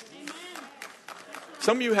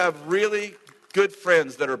 Some of you have really good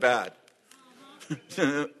friends that are bad.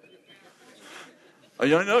 I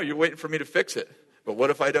know you're waiting for me to fix it, but what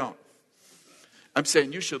if I don't? I'm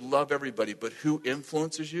saying you should love everybody, but who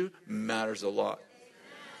influences you matters a lot.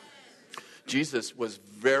 Jesus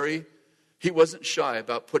he wasn't shy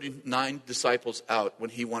about putting 9 disciples out when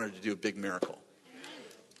he wanted to do a big miracle.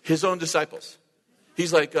 His own disciples.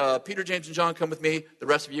 He's like, Peter, James, and John, come with me. The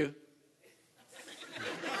rest of you.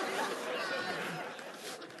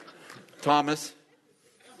 Thomas.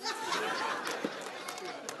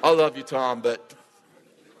 I love you, Tom, but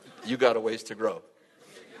you got a ways to grow.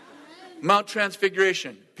 Mount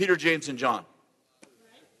Transfiguration, Peter, James, and John.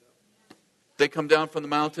 They come down from the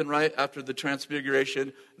mountain, right, after the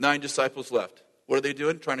Transfiguration. 9 disciples left. What are they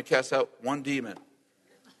doing? Trying to cast out one demon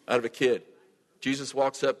out of a kid. Jesus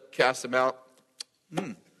walks up, casts him out.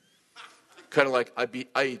 Kind of like,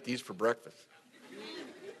 I eat these for breakfast.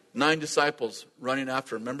 9 disciples running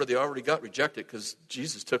after him. Remember, they already got rejected because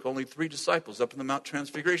Jesus took only 3 disciples up in the Mount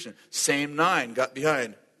Transfiguration. Same 9 got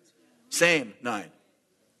behind. Same 9.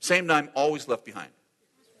 Same 9 always left behind.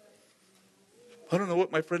 I don't know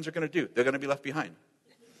what my friends are going to do. They're going to be left behind.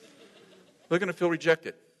 They're going to feel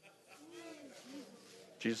rejected.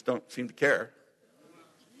 Jesus don't seem to care.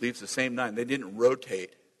 Leaves the same 9. They didn't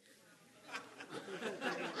rotate.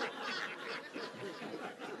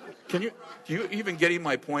 Do you even getting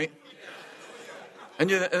my point? And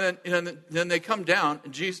then they come down,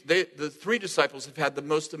 and the 3 disciples have had the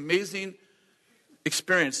most amazing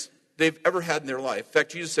experience they've ever had in their life. In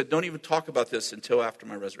fact, Jesus said, don't even talk about this until after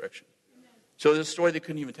my resurrection. So there's a story they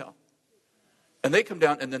couldn't even tell. And they come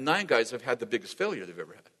down, and the 9 guys have had the biggest failure they've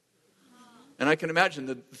ever had. And I can imagine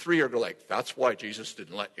the 3 are like, that's why Jesus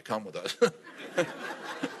didn't let you come with us.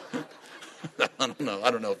 I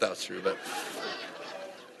don't know if that's true, but...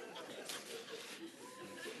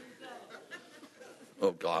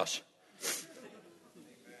 Oh, gosh.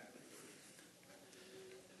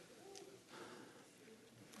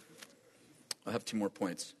 I have 2 more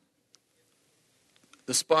points.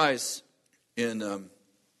 The spies in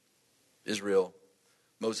Israel,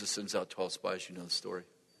 Moses sends out 12 spies. You know the story.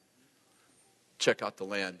 Check out the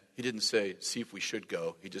land. He didn't say, see if we should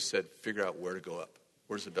go. He just said, figure out where to go up.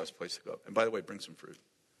 Where's the best place to go? And by the way, bring some fruit.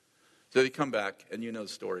 So they come back, and you know the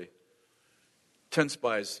story. 10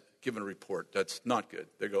 spies given a report that's not good.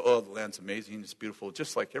 They go, oh, the land's amazing, it's beautiful,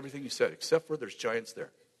 just like everything you said, except for there's giants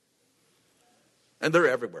there. And they're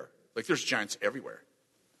everywhere. Like there's giants everywhere.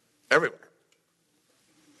 Everywhere.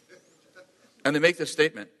 And they make this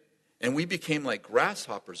statement, and we became like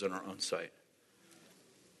grasshoppers in our own sight.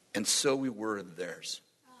 And so we were in theirs.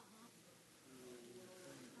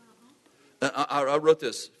 I wrote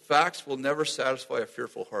this, facts will never satisfy a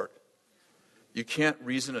fearful heart. You can't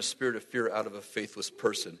reason a spirit of fear out of a faithless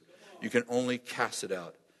person. You can only cast it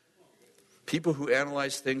out. People who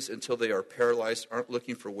analyze things until they are paralyzed aren't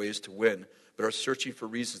looking for ways to win, but are searching for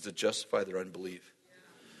reasons to justify their unbelief.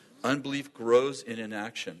 Unbelief grows in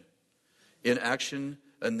inaction. Inaction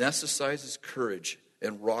anesthetizes courage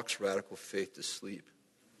and rocks radical faith to sleep.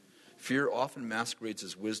 Fear often masquerades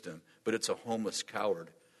as wisdom, but it's a homeless coward.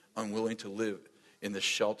 unwilling to live in the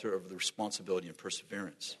shelter of the responsibility and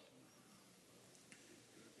perseverance.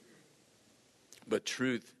 But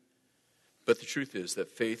the truth is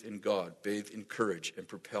that faith in God, bathed in courage and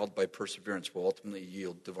propelled by perseverance, will ultimately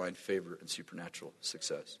yield divine favor and supernatural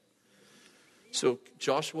success. So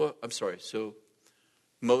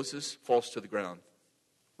Moses falls to the ground,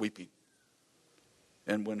 weeping.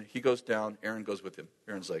 And when he goes down, Aaron goes with him.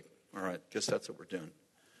 Aaron's like, all right, guess that's what we're doing.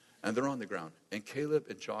 And they're on the ground. And Caleb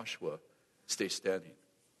and Joshua stay standing.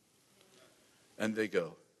 And they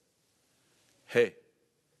go, hey.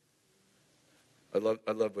 I love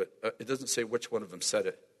what, it doesn't say which one of them said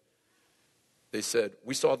it. They said,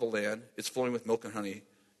 we saw the land, it's flowing with milk and honey.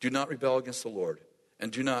 Do not rebel against the Lord,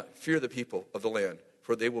 and do not fear the people of the land,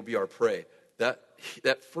 for they will be our prey.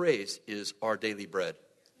 That phrase is our daily bread.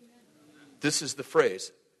 This is the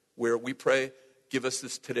phrase where we pray, give us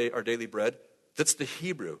this today, our daily bread. That's the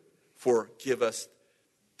Hebrew for give us.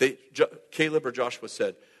 Caleb or Joshua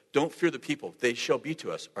said, don't fear the people. They shall be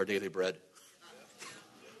to us our daily bread.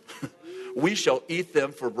 We shall eat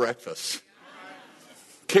them for breakfast.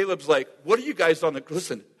 Caleb's like, what are you guys on the...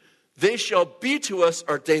 Listen, they shall be to us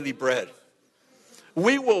our daily bread.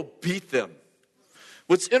 We will beat them.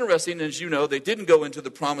 What's interesting, as you know, they didn't go into the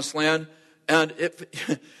promised land. And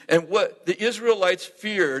what the Israelites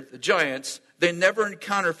feared, the giants, they never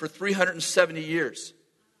encountered for 370 years.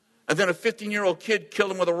 And then a 15-year-old kid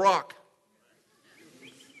killed them with a rock.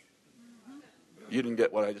 You didn't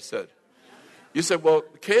get what I just said. You said, well,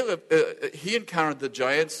 Caleb, he encountered the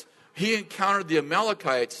giants. He encountered the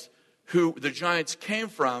Amalekites, who the giants came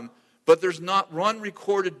from. But there's not one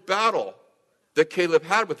recorded battle that Caleb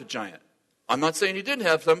had with the giant. I'm not saying he didn't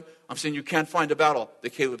have some. I'm saying you can't find a battle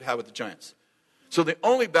that Caleb had with the giants. So the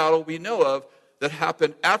only battle we know of that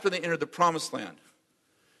happened after they entered the promised land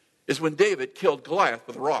is when David killed Goliath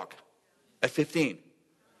with a rock at 15.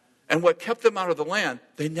 And what kept them out of the land,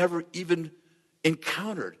 they never even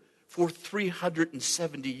encountered for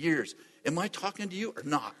 370 years. Am I talking to you or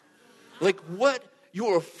not? Like what you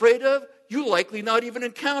are afraid of, you likely not even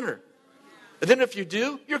encounter. And then if you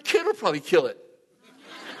do, your kid will probably kill it.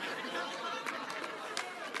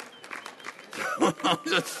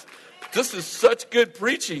 This is such good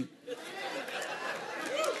preaching.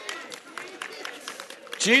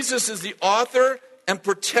 Jesus is the author and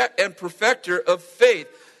perfecter of faith.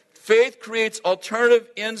 Faith creates alternative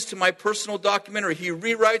ends to my personal documentary. He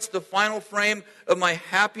rewrites the final frame of my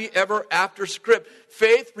happy ever after script.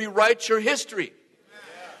 Faith rewrites your history.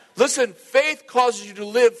 Listen, faith causes you to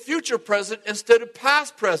live future present instead of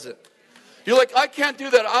past present. You're like, I can't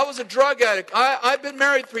do that. I was a drug addict. I've been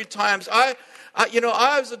married 3 times. I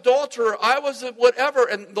was an adulterer. I was a whatever.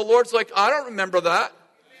 And the Lord's like, I don't remember that.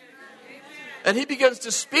 And he begins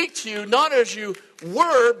to speak to you, not as you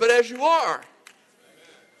were, but as you are.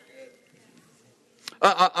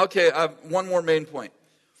 Okay, I have one more main point.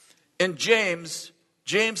 In James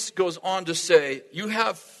goes on to say, you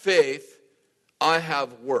have faith, I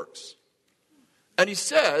have works. And he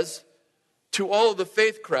says to all of the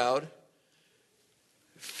faith crowd,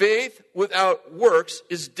 faith without works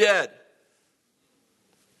is dead.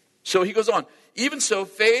 So he goes on, even so,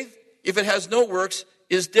 faith, if it has no works,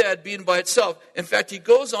 is dead, being by itself. In fact, he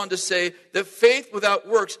goes on to say that faith without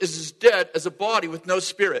works is as dead as a body with no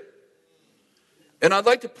spirit. And I'd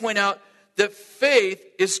like to point out that faith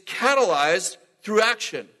is catalyzed through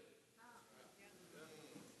action.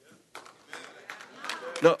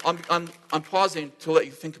 No, I'm pausing to let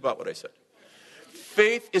you think about what I said.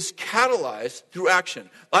 Faith is catalyzed through action.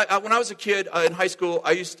 When I was a kid in high school,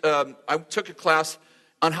 I took a class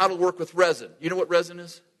on how to work with resin. You know what resin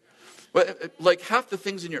is? Well, like half the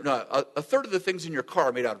things in a third of the things in your car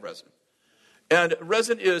are made out of resin. And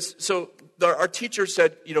resin is, so our teacher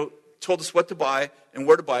said, told us what to buy and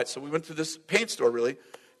where to buy it. So we went to this paint store, really.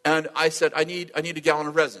 And I said, I need a gallon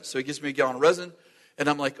of resin. So he gives me a gallon of resin. And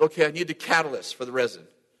I'm like, okay, I need the catalyst for the resin.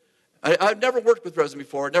 I've never worked with resin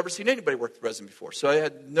before. I've never seen anybody work with resin before. So I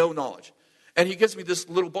had no knowledge. And he gives me this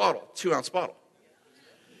little bottle, 2-ounce bottle.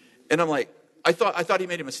 And I'm like, I thought he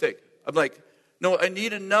made a mistake. I'm like, no, I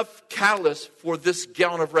need enough catalyst for this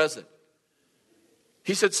gallon of resin.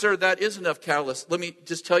 He said, sir, that is enough catalyst. Let me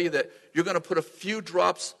just tell you that you're going to put a few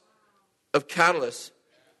drops of catalyst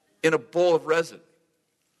in a bowl of resin.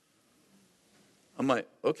 I'm like,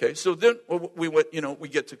 okay. So then we went, we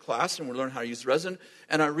get to class and we learn how to use resin.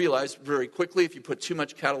 And I realized very quickly, if you put too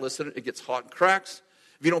much catalyst in it, it gets hot and cracks.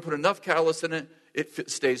 If you don't put enough catalyst in it, it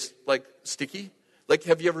stays like sticky. Like,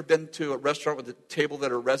 have you ever been to a restaurant with a table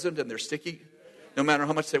that are resined and they're sticky? No matter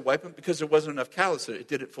how much they wipe them, because there wasn't enough catalyst in it. It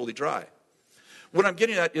did it fully dry. What I'm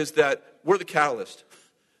getting at is that we're the catalyst.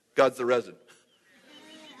 God's the resin.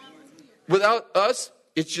 Without us,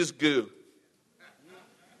 it's just goo.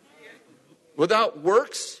 Without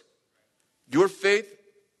works, your faith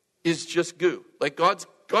is just goo. Like God's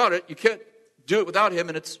got it. You can't do it without him,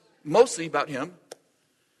 and it's mostly about him.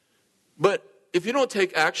 But if you don't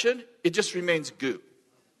take action, it just remains goo.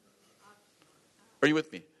 Are you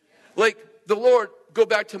with me? Like the Lord, go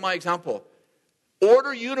back to my example.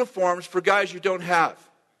 Order uniforms for guys you don't have.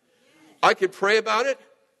 I could pray about it.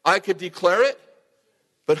 I could declare it.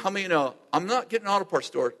 But how many know, I'm not getting an auto parts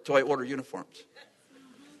store until I order uniforms.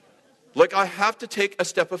 Like I have to take a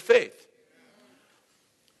step of faith.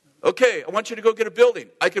 Okay, I want you to go get a building.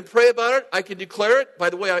 I can pray about it. I can declare it.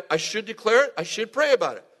 By the way, I should declare it. I should pray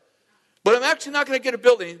about it. But I'm actually not going to get a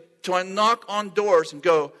building until I knock on doors and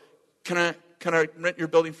go, can I rent your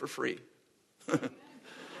building for free?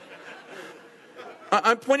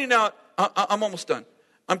 I'm pointing out, I'm almost done.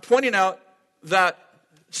 I'm pointing out that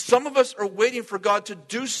some of us are waiting for God to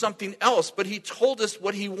do something else, but he told us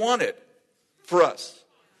what he wanted for us.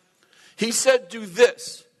 He said, do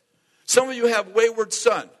this. Some of you have wayward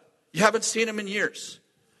son. You haven't seen him in years.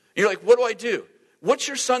 You're like, what do I do? What's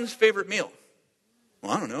your son's favorite meal?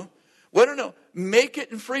 Well, I don't know. Well, I don't know. Make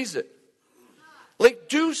it and freeze it. Like,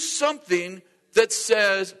 do something that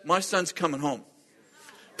says, my son's coming home.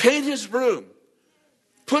 Paint his room.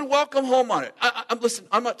 Put welcome home on it. Listen,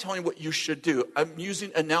 I'm not telling you what you should do. I'm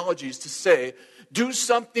using analogies to say, do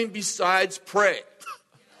something besides pray.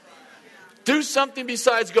 Do something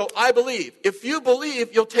besides go, I believe. If you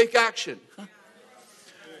believe, you'll take action.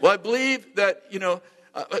 Well, I believe that,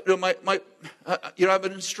 I have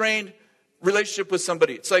an strained relationship with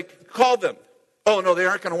somebody. It's like, call them. Oh, no, they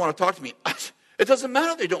aren't going to want to talk to me. It doesn't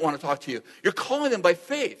matter if they don't want to talk to you. You're calling them by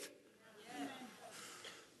faith.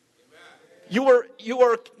 You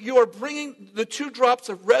are bringing the 2 drops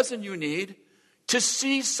of resin you need to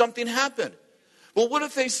see something happen. Well, what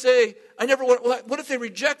if they say, what if they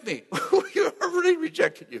reject me? You already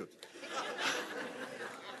rejected you.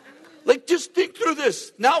 Like, just think through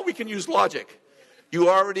this. Now we can use logic. You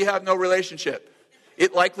already have no relationship.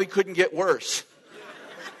 It likely couldn't get worse.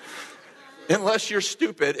 Unless you're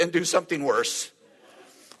stupid and do something worse.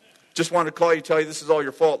 Just wanted to call you, tell you this is all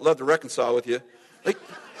your fault. Love to reconcile with you. Like,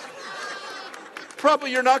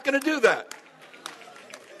 probably you're not going to do that.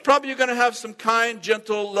 Probably you're going to have some kind,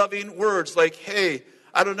 gentle, loving words like, hey,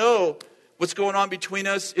 I don't know, what's going on between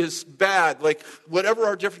us is bad. Like, whatever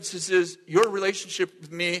our differences is, your relationship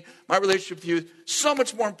with me, my relationship with you, so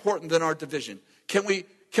much more important than our division. Can we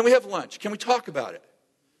have lunch? Can we talk about it?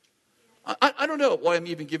 I don't know why I'm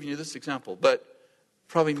even giving you this example, but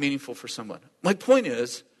probably meaningful for someone. My point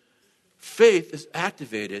is, faith is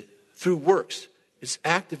activated through works. It's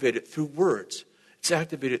activated through words. It's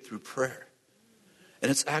activated through prayer.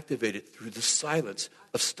 And it's activated through the silence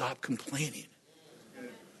of stop complaining.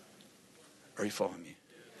 Are you following me?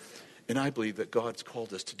 And I believe that God's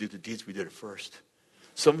called us to do the deeds we did at first.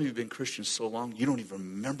 Some of you have been Christians so long, you don't even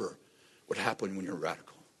remember what happened when you were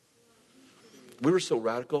radical. We were so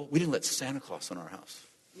radical, we didn't let Santa Claus in our house.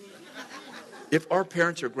 If our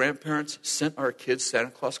parents or grandparents sent our kids Santa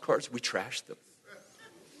Claus cards, we trashed them.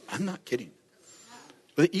 I'm not kidding.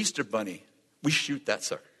 But the Easter Bunny, we shoot that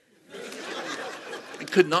sucker. We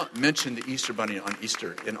could not mention the Easter Bunny on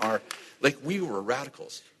Easter in our, we were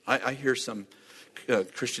radicals. I hear some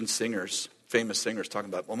Christian singers, famous singers talking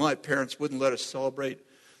about, well, my parents wouldn't let us celebrate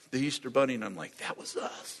the Easter Bunny. And I'm like, that was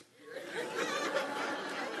us.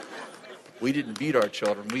 We didn't beat our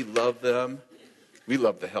children. We loved them. We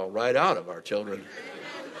loved the hell right out of our children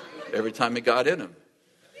every time it got in them.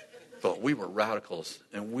 But we were radicals,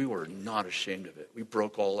 and we were not ashamed of it. We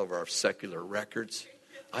broke all of our secular records.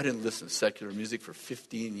 I didn't listen to secular music for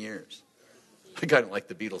 15 years. I kind of like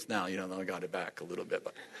the Beatles now, I got it back a little bit.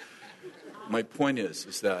 But my point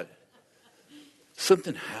is that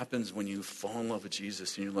something happens when you fall in love with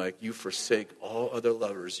Jesus, and you're like, you forsake all other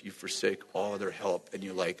lovers, you forsake all other help, and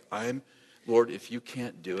you're like, Lord, if you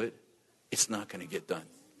can't do it, it's not going to get done.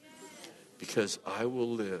 Because I will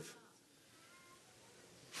live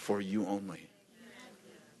for you only.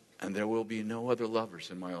 And there will be no other lovers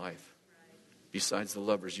in my life besides the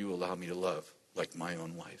lovers you allow me to love, like my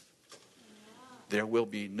own wife. There will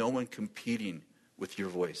be no one competing with your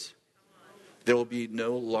voice. There will be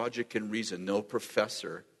no logic and reason, no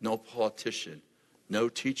professor, no politician, no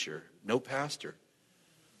teacher, no pastor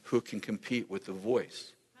who can compete with the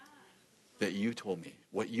voice that you told me.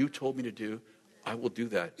 What you told me to do, I will do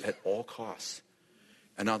that at all costs.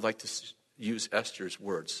 And I'd like to use Esther's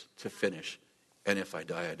words to finish. And if I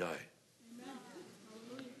die, I die.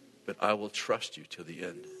 But I will trust you to the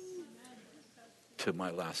end, to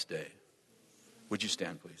my last day. Would you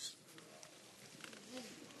stand, please?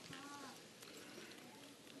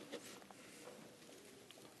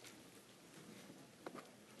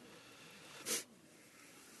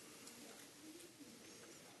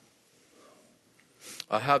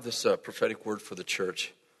 I have this prophetic word for the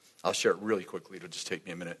church. I'll share it really quickly. It'll just take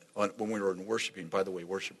me a minute. When we were in worshiping, by the way,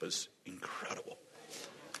 worship is incredible.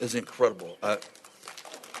 It's incredible. The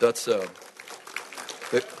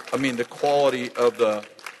quality of the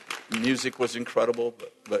music was incredible,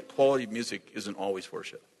 but quality music isn't always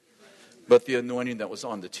worship. But the anointing that was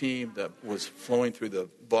on the team, that was flowing through the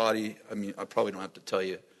body, I probably don't have to tell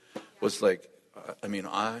you, was like,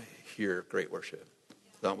 I hear great worship.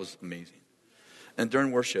 That was amazing. And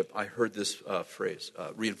during worship, I heard this phrase,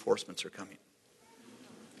 reinforcements are coming.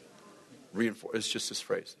 It's just this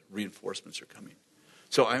phrase, reinforcements are coming.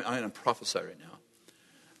 So I'm going to prophesy right now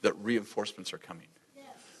that reinforcements are coming. Yes.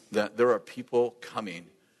 That there are people coming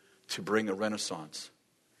to bring a renaissance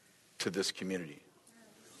to this community.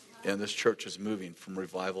 And this church is moving from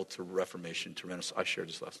revival to reformation to renaissance. I shared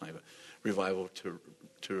this last night, but revival to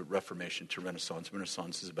reformation to renaissance.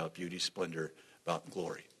 Renaissance is about beauty, splendor, about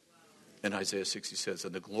glory. And Isaiah 60 says,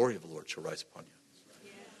 and the glory of the Lord shall rise upon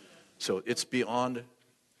you. So it's beyond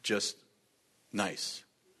just nice.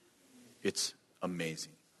 It's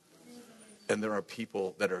amazing. And there are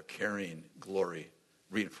people that are carrying glory,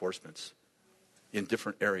 reinforcements in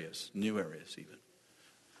different areas, new areas even,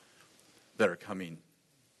 that are coming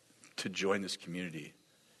to join this community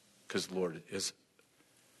because the Lord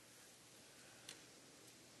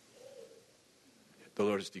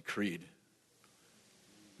has decreed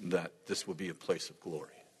that this will be a place of glory.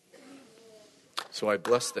 So I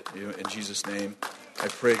bless that you in Jesus' name. I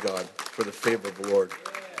pray, God, for the favor of the Lord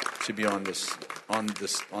to be on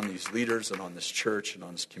these leaders and on this church and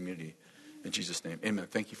on this community. In Jesus' name, amen.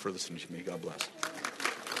 Thank you for listening to me. God bless.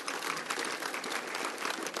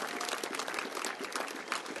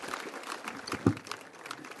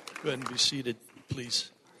 Go ahead and be seated, please.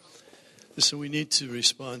 Listen, we need to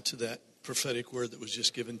respond to that prophetic word that was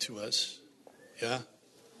just given to us. Yeah?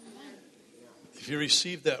 If you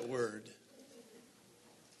receive that word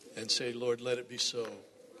and say, Lord, let it be so,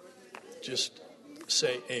 just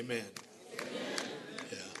say amen.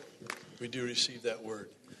 Yeah, we do receive that word.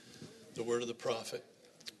 The word of the prophet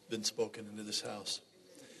been spoken into this house.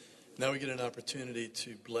 Now we get an opportunity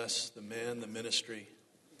to bless the man, the ministry,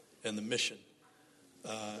 and the mission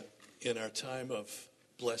in our time of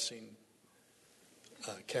blessing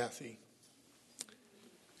Kathy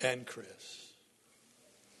and Kris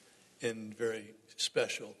in very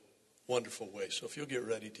special, wonderful ways. So if you'll get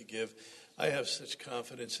ready to give. I have such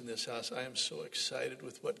confidence in this house. I am so excited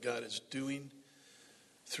with what God is doing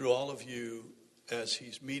through all of you as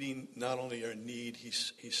he's meeting not only our need,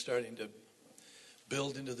 he's starting to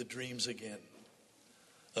build into the dreams again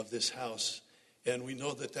of this house. And we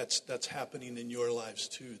know that that's happening in your lives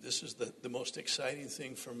too. This is the most exciting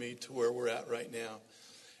thing for me to where we're at right now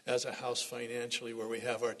as a house financially, where we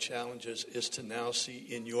have our challenges, is to now see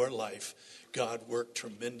in your life God work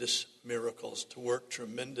tremendous miracles, to work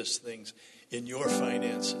tremendous things in your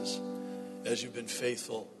finances as you've been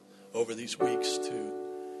faithful over these weeks to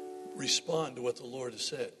respond to what the Lord has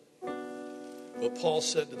said. What Paul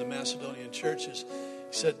said to the Macedonian churches,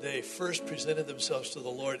 he said they first presented themselves to the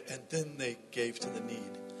Lord and then they gave to the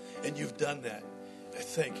need. And you've done that. I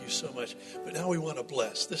thank you so much. But now we want to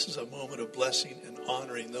bless. This is a moment of blessing and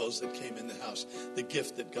honoring those that came in the house, the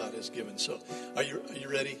gift that God has given. So are you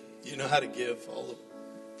ready? You know how to give. All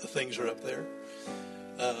the things are up there.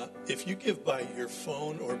 If you give by your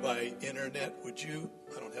phone or by internet, would you?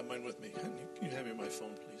 I don't have mine with me. Can you hand me my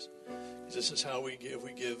phone, please? Because this is how we give.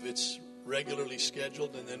 We give. It's regularly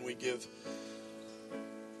scheduled, and then we give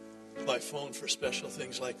by phone for special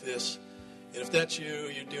things like this. And if that's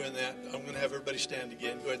you're doing that, I'm going to have everybody stand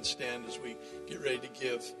again. Go ahead and stand as we get ready to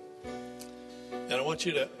give. And I want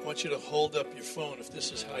you to hold up your phone if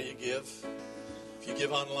this is how you give. If you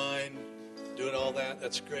give online, doing all that,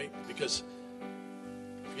 that's great because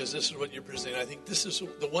this is what you're presenting. I think this is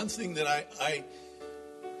the one thing that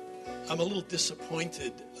I'm a little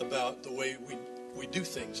disappointed about the way we do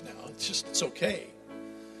things now. It's okay.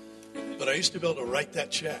 But I used to be able to write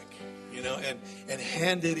that check, and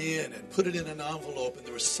hand it in and put it in an envelope. And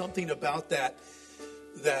there was something about that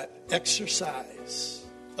exercise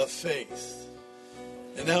of faith.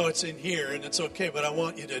 And now it's in here and it's okay. But I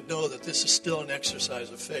want you to know that this is still an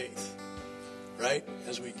exercise of faith, right?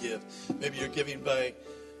 As we give. Maybe you're giving by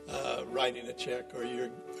writing a check or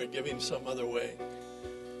you're giving some other way.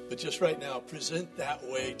 But just right now, present that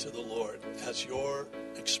way to the Lord as your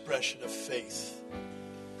expression of faith.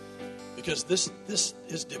 Because this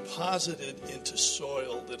is deposited into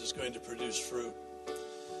soil that is going to produce fruit.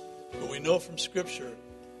 But we know from Scripture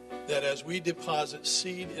that as we deposit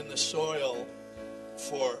seed in the soil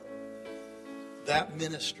for that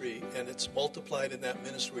ministry, and it's multiplied in that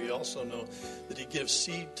ministry. We also know that he gives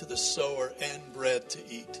seed to the sower and bread to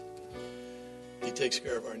eat. He takes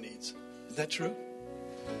care of our needs. Is that true?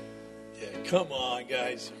 Yeah, come on,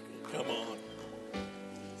 guys. Come on.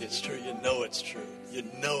 It's true. You know it's true. You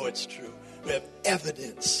know it's true. We have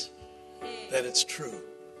evidence that it's true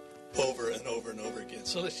over and over and over again.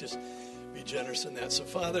 So let's just be generous in that. So,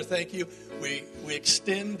 Father, thank you. We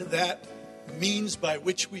extend that means by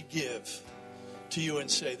which we give to you and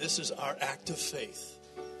say, this is our act of faith.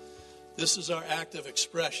 This is our act of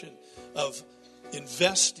expression of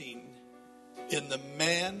investing in the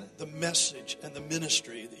man, the message, and the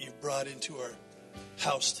ministry that you've brought into our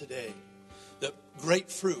house today. That great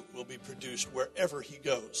fruit will be produced wherever he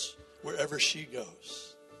goes, wherever she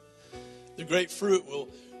goes. The great fruit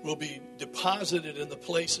will be deposited in the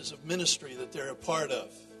places of ministry that they're a part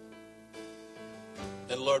of.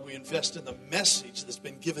 And Lord, we invest in the message that's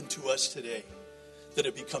been given to us today, that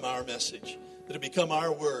it become our message, that it become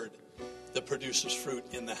our word that produces fruit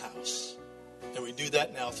in the house. And we do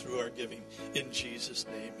that now through our giving. In Jesus'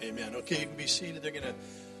 name, amen. Okay, you can be seated. They're going to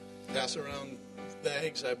pass around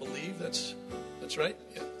bags, I believe. That's right?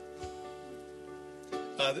 Yeah.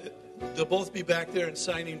 They'll both be back there and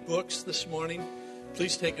signing books this morning.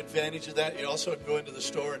 Please take advantage of that. You also can go into the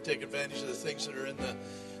store and take advantage of the things that are in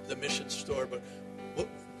the mission store. But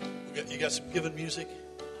you got some giving music?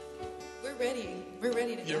 We're ready. We're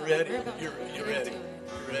ready to go. You're ready. You're ready.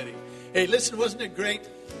 You're ready. Hey, listen, wasn't it great?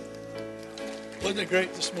 Wasn't it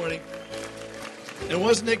great this morning? And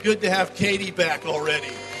wasn't it good to have Katie back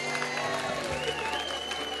already?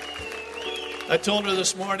 I told her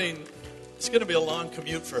this morning it's going to be a long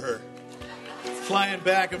commute for her. Flying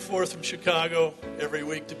back and forth from Chicago every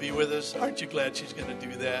week to be with us. Aren't you glad she's going to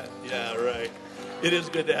do that? Yeah, right. It is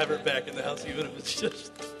good to have her back in the house, even if it's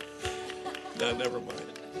just... No, never mind.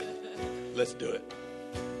 Let's do it.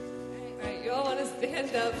 All right, you all want to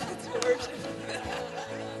stand up to worship.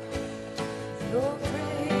 Your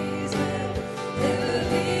praise will never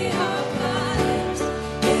be our lives,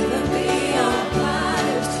 never be our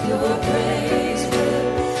lives. Your praise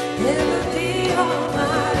will never be our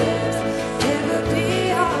lives, never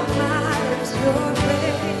be our lives. Your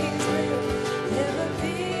praise will never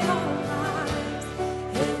be our lives,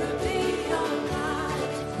 never be our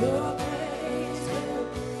lives. Your praise will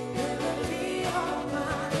never be our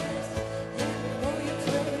lives. Oh, your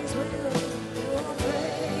praise will, your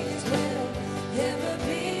praise will. Never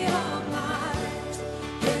be our lives,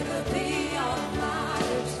 never be our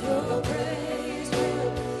lives. Your praise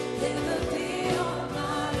will never be our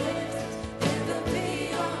lives, never be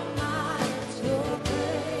our lives. Your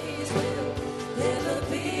praise will never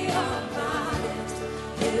be our lives,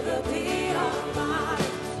 never be our lives.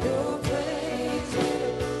 Your praise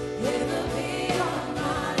will never be our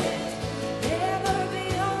lives, never be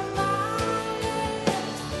our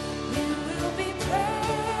lives. You will be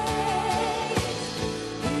praised.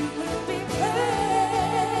 You will be praised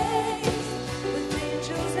with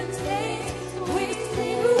angels and saints. We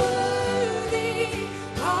sing, worthy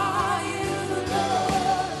are you,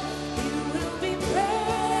 Lord. You will be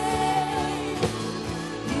praised.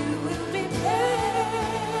 You will be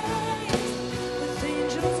praised with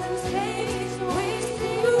angels and saints. We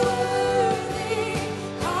sing, worthy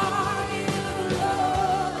are you,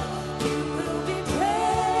 Lord. You will be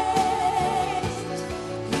praised.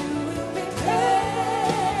 You will be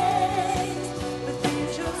praised with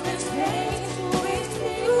angels and saints. We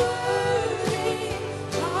sing, worthy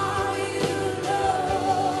are you,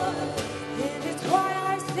 Lord. And it's why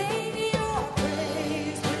I sing, your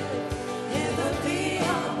praise will never be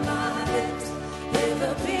on my lips,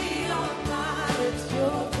 never be on my lips.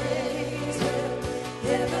 Your praise will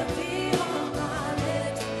never be on my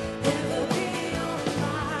lips, never be on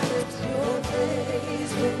my lips. Your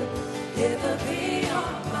praise will never be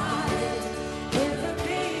on my lips, never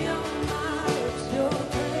be on my lips. Your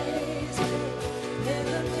praise will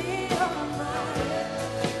never be on my lips,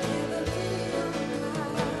 never be on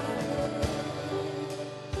my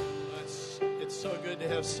lips. It's so good to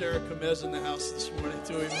have Sarah Comez in the house this morning,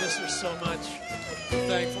 too. We miss her so much. We're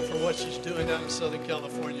thankful for what she's doing down in Southern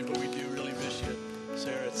California, but we do really miss you,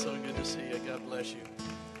 Sarah. It's so good to see you. God bless you.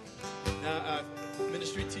 Now,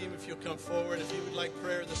 ministry team, if you'll come forward, if you would like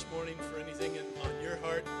prayer this morning for anything on your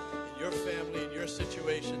heart, in your family, in your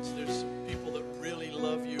situations, there's some people that really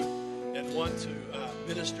love you and want to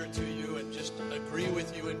minister to you and just agree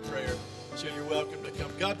with you in prayer. So you're welcome to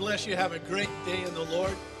come. God bless you. Have a great day in the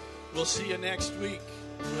Lord. We'll see you next week.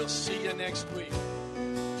 We'll see you next week.